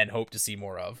him and hope to see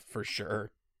more of, for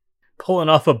sure. Pulling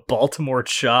off a Baltimore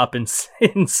chop in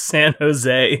San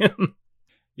Jose.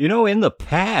 In the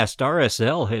past,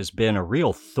 RSL has been a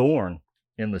real thorn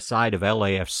in the side of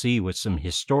LAFC with some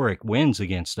historic wins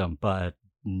against them, but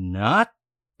not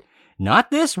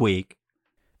this week.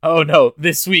 Oh no,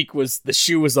 this week the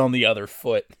shoe was on the other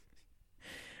foot.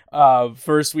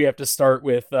 First we have to start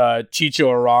with Chicho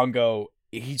Arango.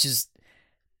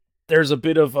 There's a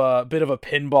bit of a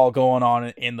pinball going on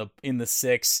in the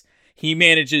 6. He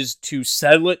manages to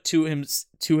settle it to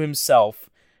himself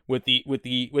with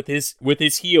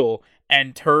his heel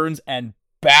and turns and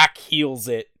back heels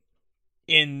it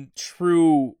in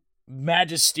true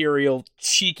magisterial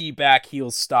cheeky back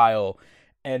heel style,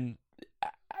 and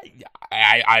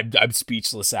I'm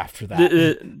speechless after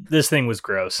that. This thing was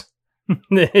gross.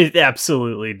 It's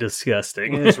absolutely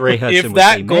disgusting. As Ray Hudson would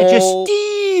say,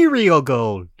 magisterial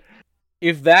goal.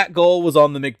 If that goal was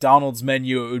on the McDonald's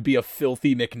menu, it would be a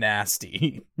filthy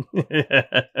McNasty.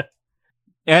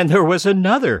 And there was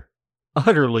another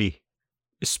utterly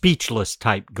speechless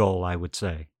type goal, I would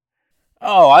say.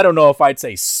 Oh, I don't know if I'd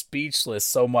say speechless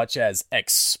so much as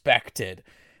expected.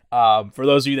 For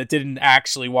those of you that didn't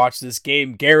actually watch this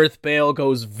game, Gareth Bale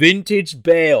goes vintage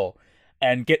Bale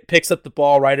and picks up the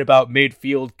ball right about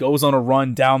midfield, goes on a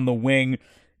run down the wing,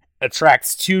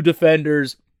 attracts 2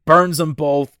 defenders, burns them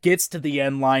both, gets to the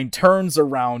end line, turns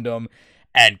around them,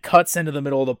 and cuts into the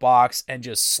middle of the box and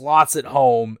just slots it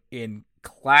home in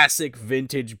classic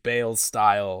vintage Bale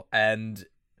style. And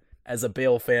as a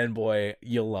Bale fanboy,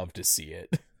 you'll love to see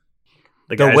it.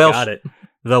 The guy's got it.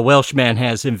 The Welshman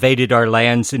has invaded our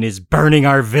lands and is burning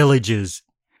our villages.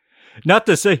 Not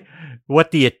to say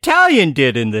what the Italian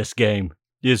did in this game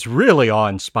is really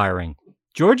awe-inspiring.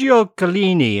 Giorgio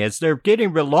Chiellini, as they're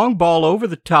getting a long ball over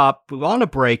the top on a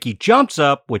break, he jumps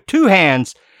up with 2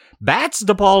 hands, bats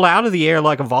the ball out of the air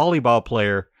like a volleyball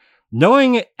player,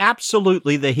 knowing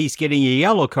absolutely that he's getting a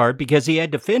yellow card because he had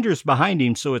defenders behind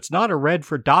him, so it's not a red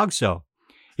for Dogso.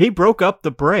 He broke up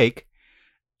the break,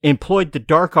 employed the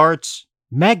dark arts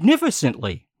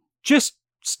magnificently, just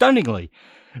stunningly.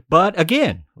 But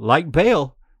again, like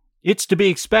Bale, it's to be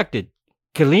expected.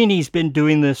 Chiellini's been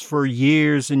doing this for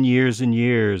years and years and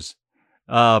years,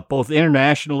 both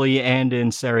internationally and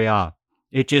in Serie A.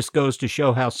 It just goes to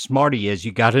show how smart he is.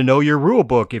 You got to know your rule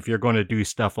book if you're going to do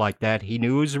stuff like that. He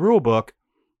knew his rule book.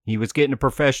 He was getting a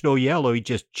professional yellow. He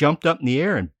just jumped up in the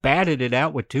air and batted it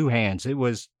out with 2 hands. It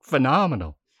was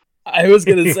phenomenal. I was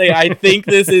going to say, I think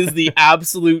this is the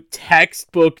absolute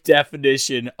textbook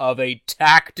definition of a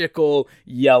tactical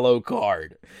yellow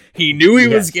card. He knew he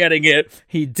was getting it.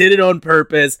 He did it on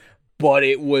purpose, but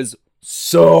it was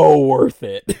so worth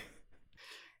it.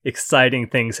 Exciting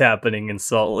things happening in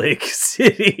Salt Lake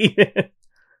City.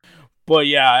 But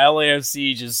yeah,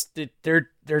 LAFC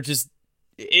they're just,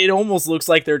 it almost looks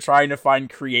like they're trying to find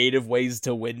creative ways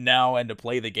to win now and to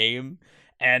play the game.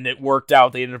 And it worked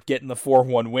out. They ended up getting the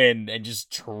 4-1 win and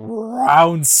just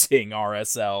trouncing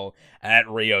RSL at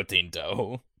Rio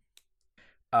Tinto.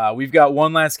 We've got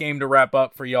one last game to wrap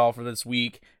up for y'all for this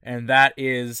week, and that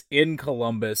is in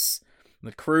Columbus.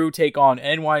 The Crew take on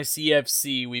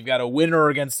NYCFC. We've got a winner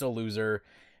against a loser,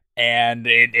 and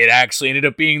it actually ended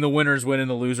up being the winners win and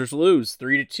the losers lose.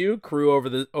 3-2, Crew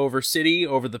over City,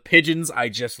 over the Pigeons. I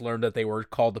just learned that they were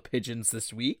called the Pigeons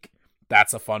this week.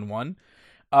 That's a fun one.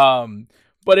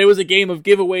 But it was a game of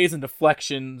giveaways and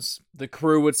deflections. The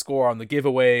Crew would score on the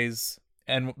giveaways,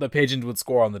 and the Pigeons would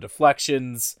score on the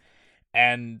deflections.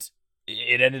 And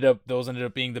those ended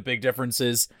up being the big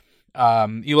differences.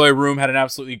 Eloy Room had an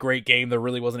absolutely great game. There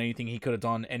really wasn't anything he could have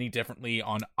done any differently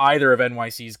on either of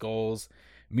NYC's goals.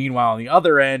 Meanwhile, on the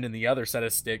other end, in the other set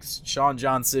of sticks, Sean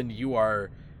Johnson, you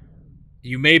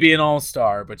may be an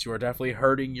all-star, but you are definitely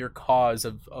hurting your cause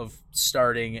of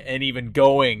starting and even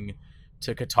going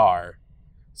to Qatar.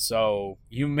 So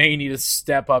you may need to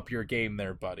step up your game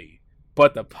there, buddy.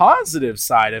 But the positive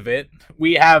side of it,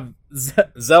 we have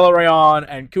Zelarayan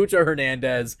and Cucho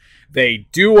Hernandez. They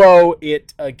duo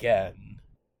it again.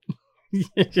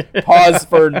 Pause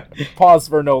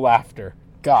for no laughter.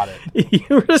 Got it.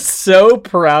 You were so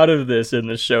proud of this in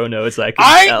the show notes. I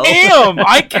tell. Am.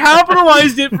 I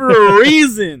capitalized it for a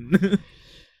reason.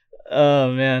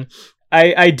 Oh man.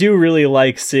 I do really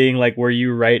like seeing like where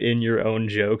you write in your own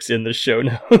jokes in the show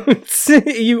notes.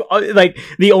 You like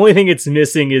the only thing it's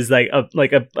missing is like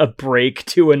a break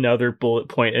to another bullet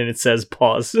point, and it says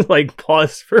pause, like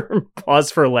pause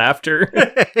for laughter,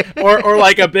 or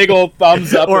like a big old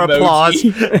thumbs up or emoji.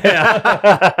 Applause.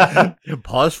 Yeah.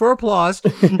 Pause for applause.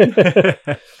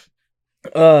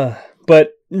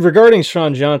 But regarding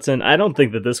Sean Johnson, I don't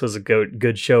think that this was a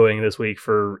good showing this week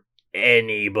for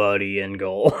anybody in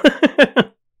goal.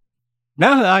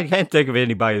 No, I can't think of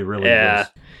anybody that really Yeah. was.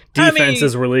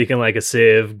 Defenses were leaking like a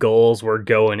sieve. Goals were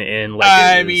going in like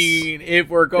I mean, if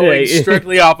we're going Yeah.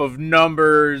 strictly off of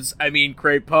numbers, I mean,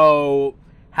 Crépeau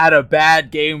had a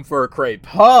bad game for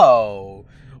Crépeau,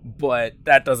 but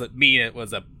that doesn't mean it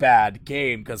was a bad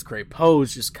game because Crépeau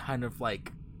is just kind of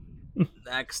like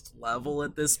next level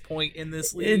at this point in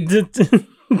this league.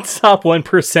 Top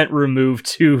 1% removed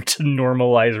to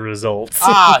normalize results.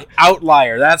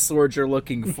 Outlier. That's the word you're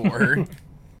looking for.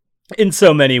 In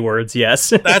so many words, yes.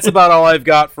 That's about all I've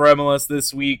got for MLS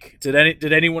this week. Did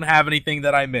anyone have anything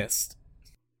that I missed?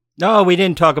 No, we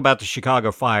didn't talk about the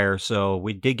Chicago Fire, so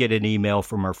we did get an email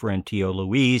from our friend Tio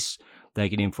Luis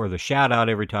thanking him for the shout out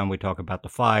every time we talk about the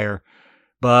Fire.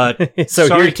 But So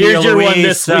sorry, here's your Luis, one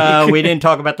this week. we didn't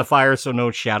talk about the Fire, so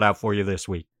no shout out for you this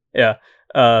week. Yeah.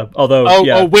 Although,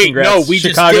 wait, congrats. no, we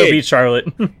just Chicago did. beat Charlotte.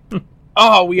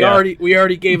 Oh, we Yeah.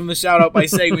 already gave him the shout out by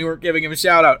saying we weren't giving him a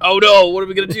shout out. Oh no, what are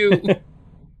we gonna do?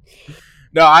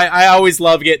 No, I always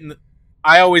love getting the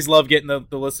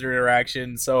listener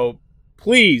interaction. So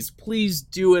please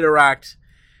do interact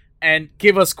and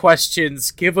give us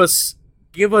questions. Give us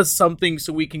something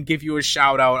so we can give you a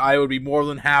shout out. I would be more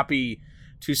than happy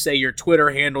to say your Twitter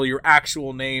handle, your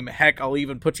actual name. Heck, I'll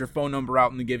even put your phone number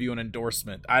out and give you an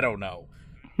endorsement. I don't know.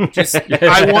 Just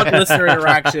I want listener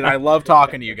interaction. I love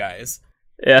talking to you guys.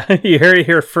 Yeah, you heard it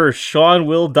here first. Sean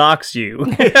will dox you. All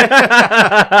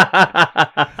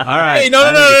right. Hey, no.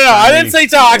 I didn't say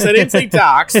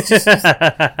talks. Just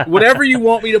whatever you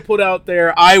want me to put out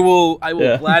there, I will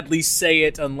gladly say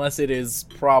it unless it is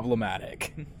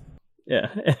problematic. Yeah.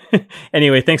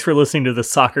 Anyway, thanks for listening to the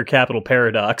Soccer Capital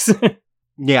Paradox.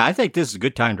 Yeah, I think this is a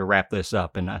good time to wrap this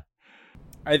up. And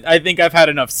I think I've had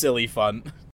enough silly fun.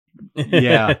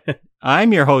 yeah,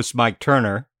 I'm your host, Mike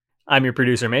Turner. I'm your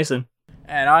producer, Mason.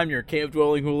 And I'm your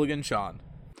cave-dwelling hooligan, Sean.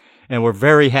 And we're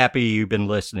very happy you've been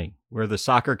listening. We're the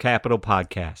Soccer Capital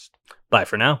Podcast. Bye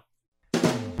for now.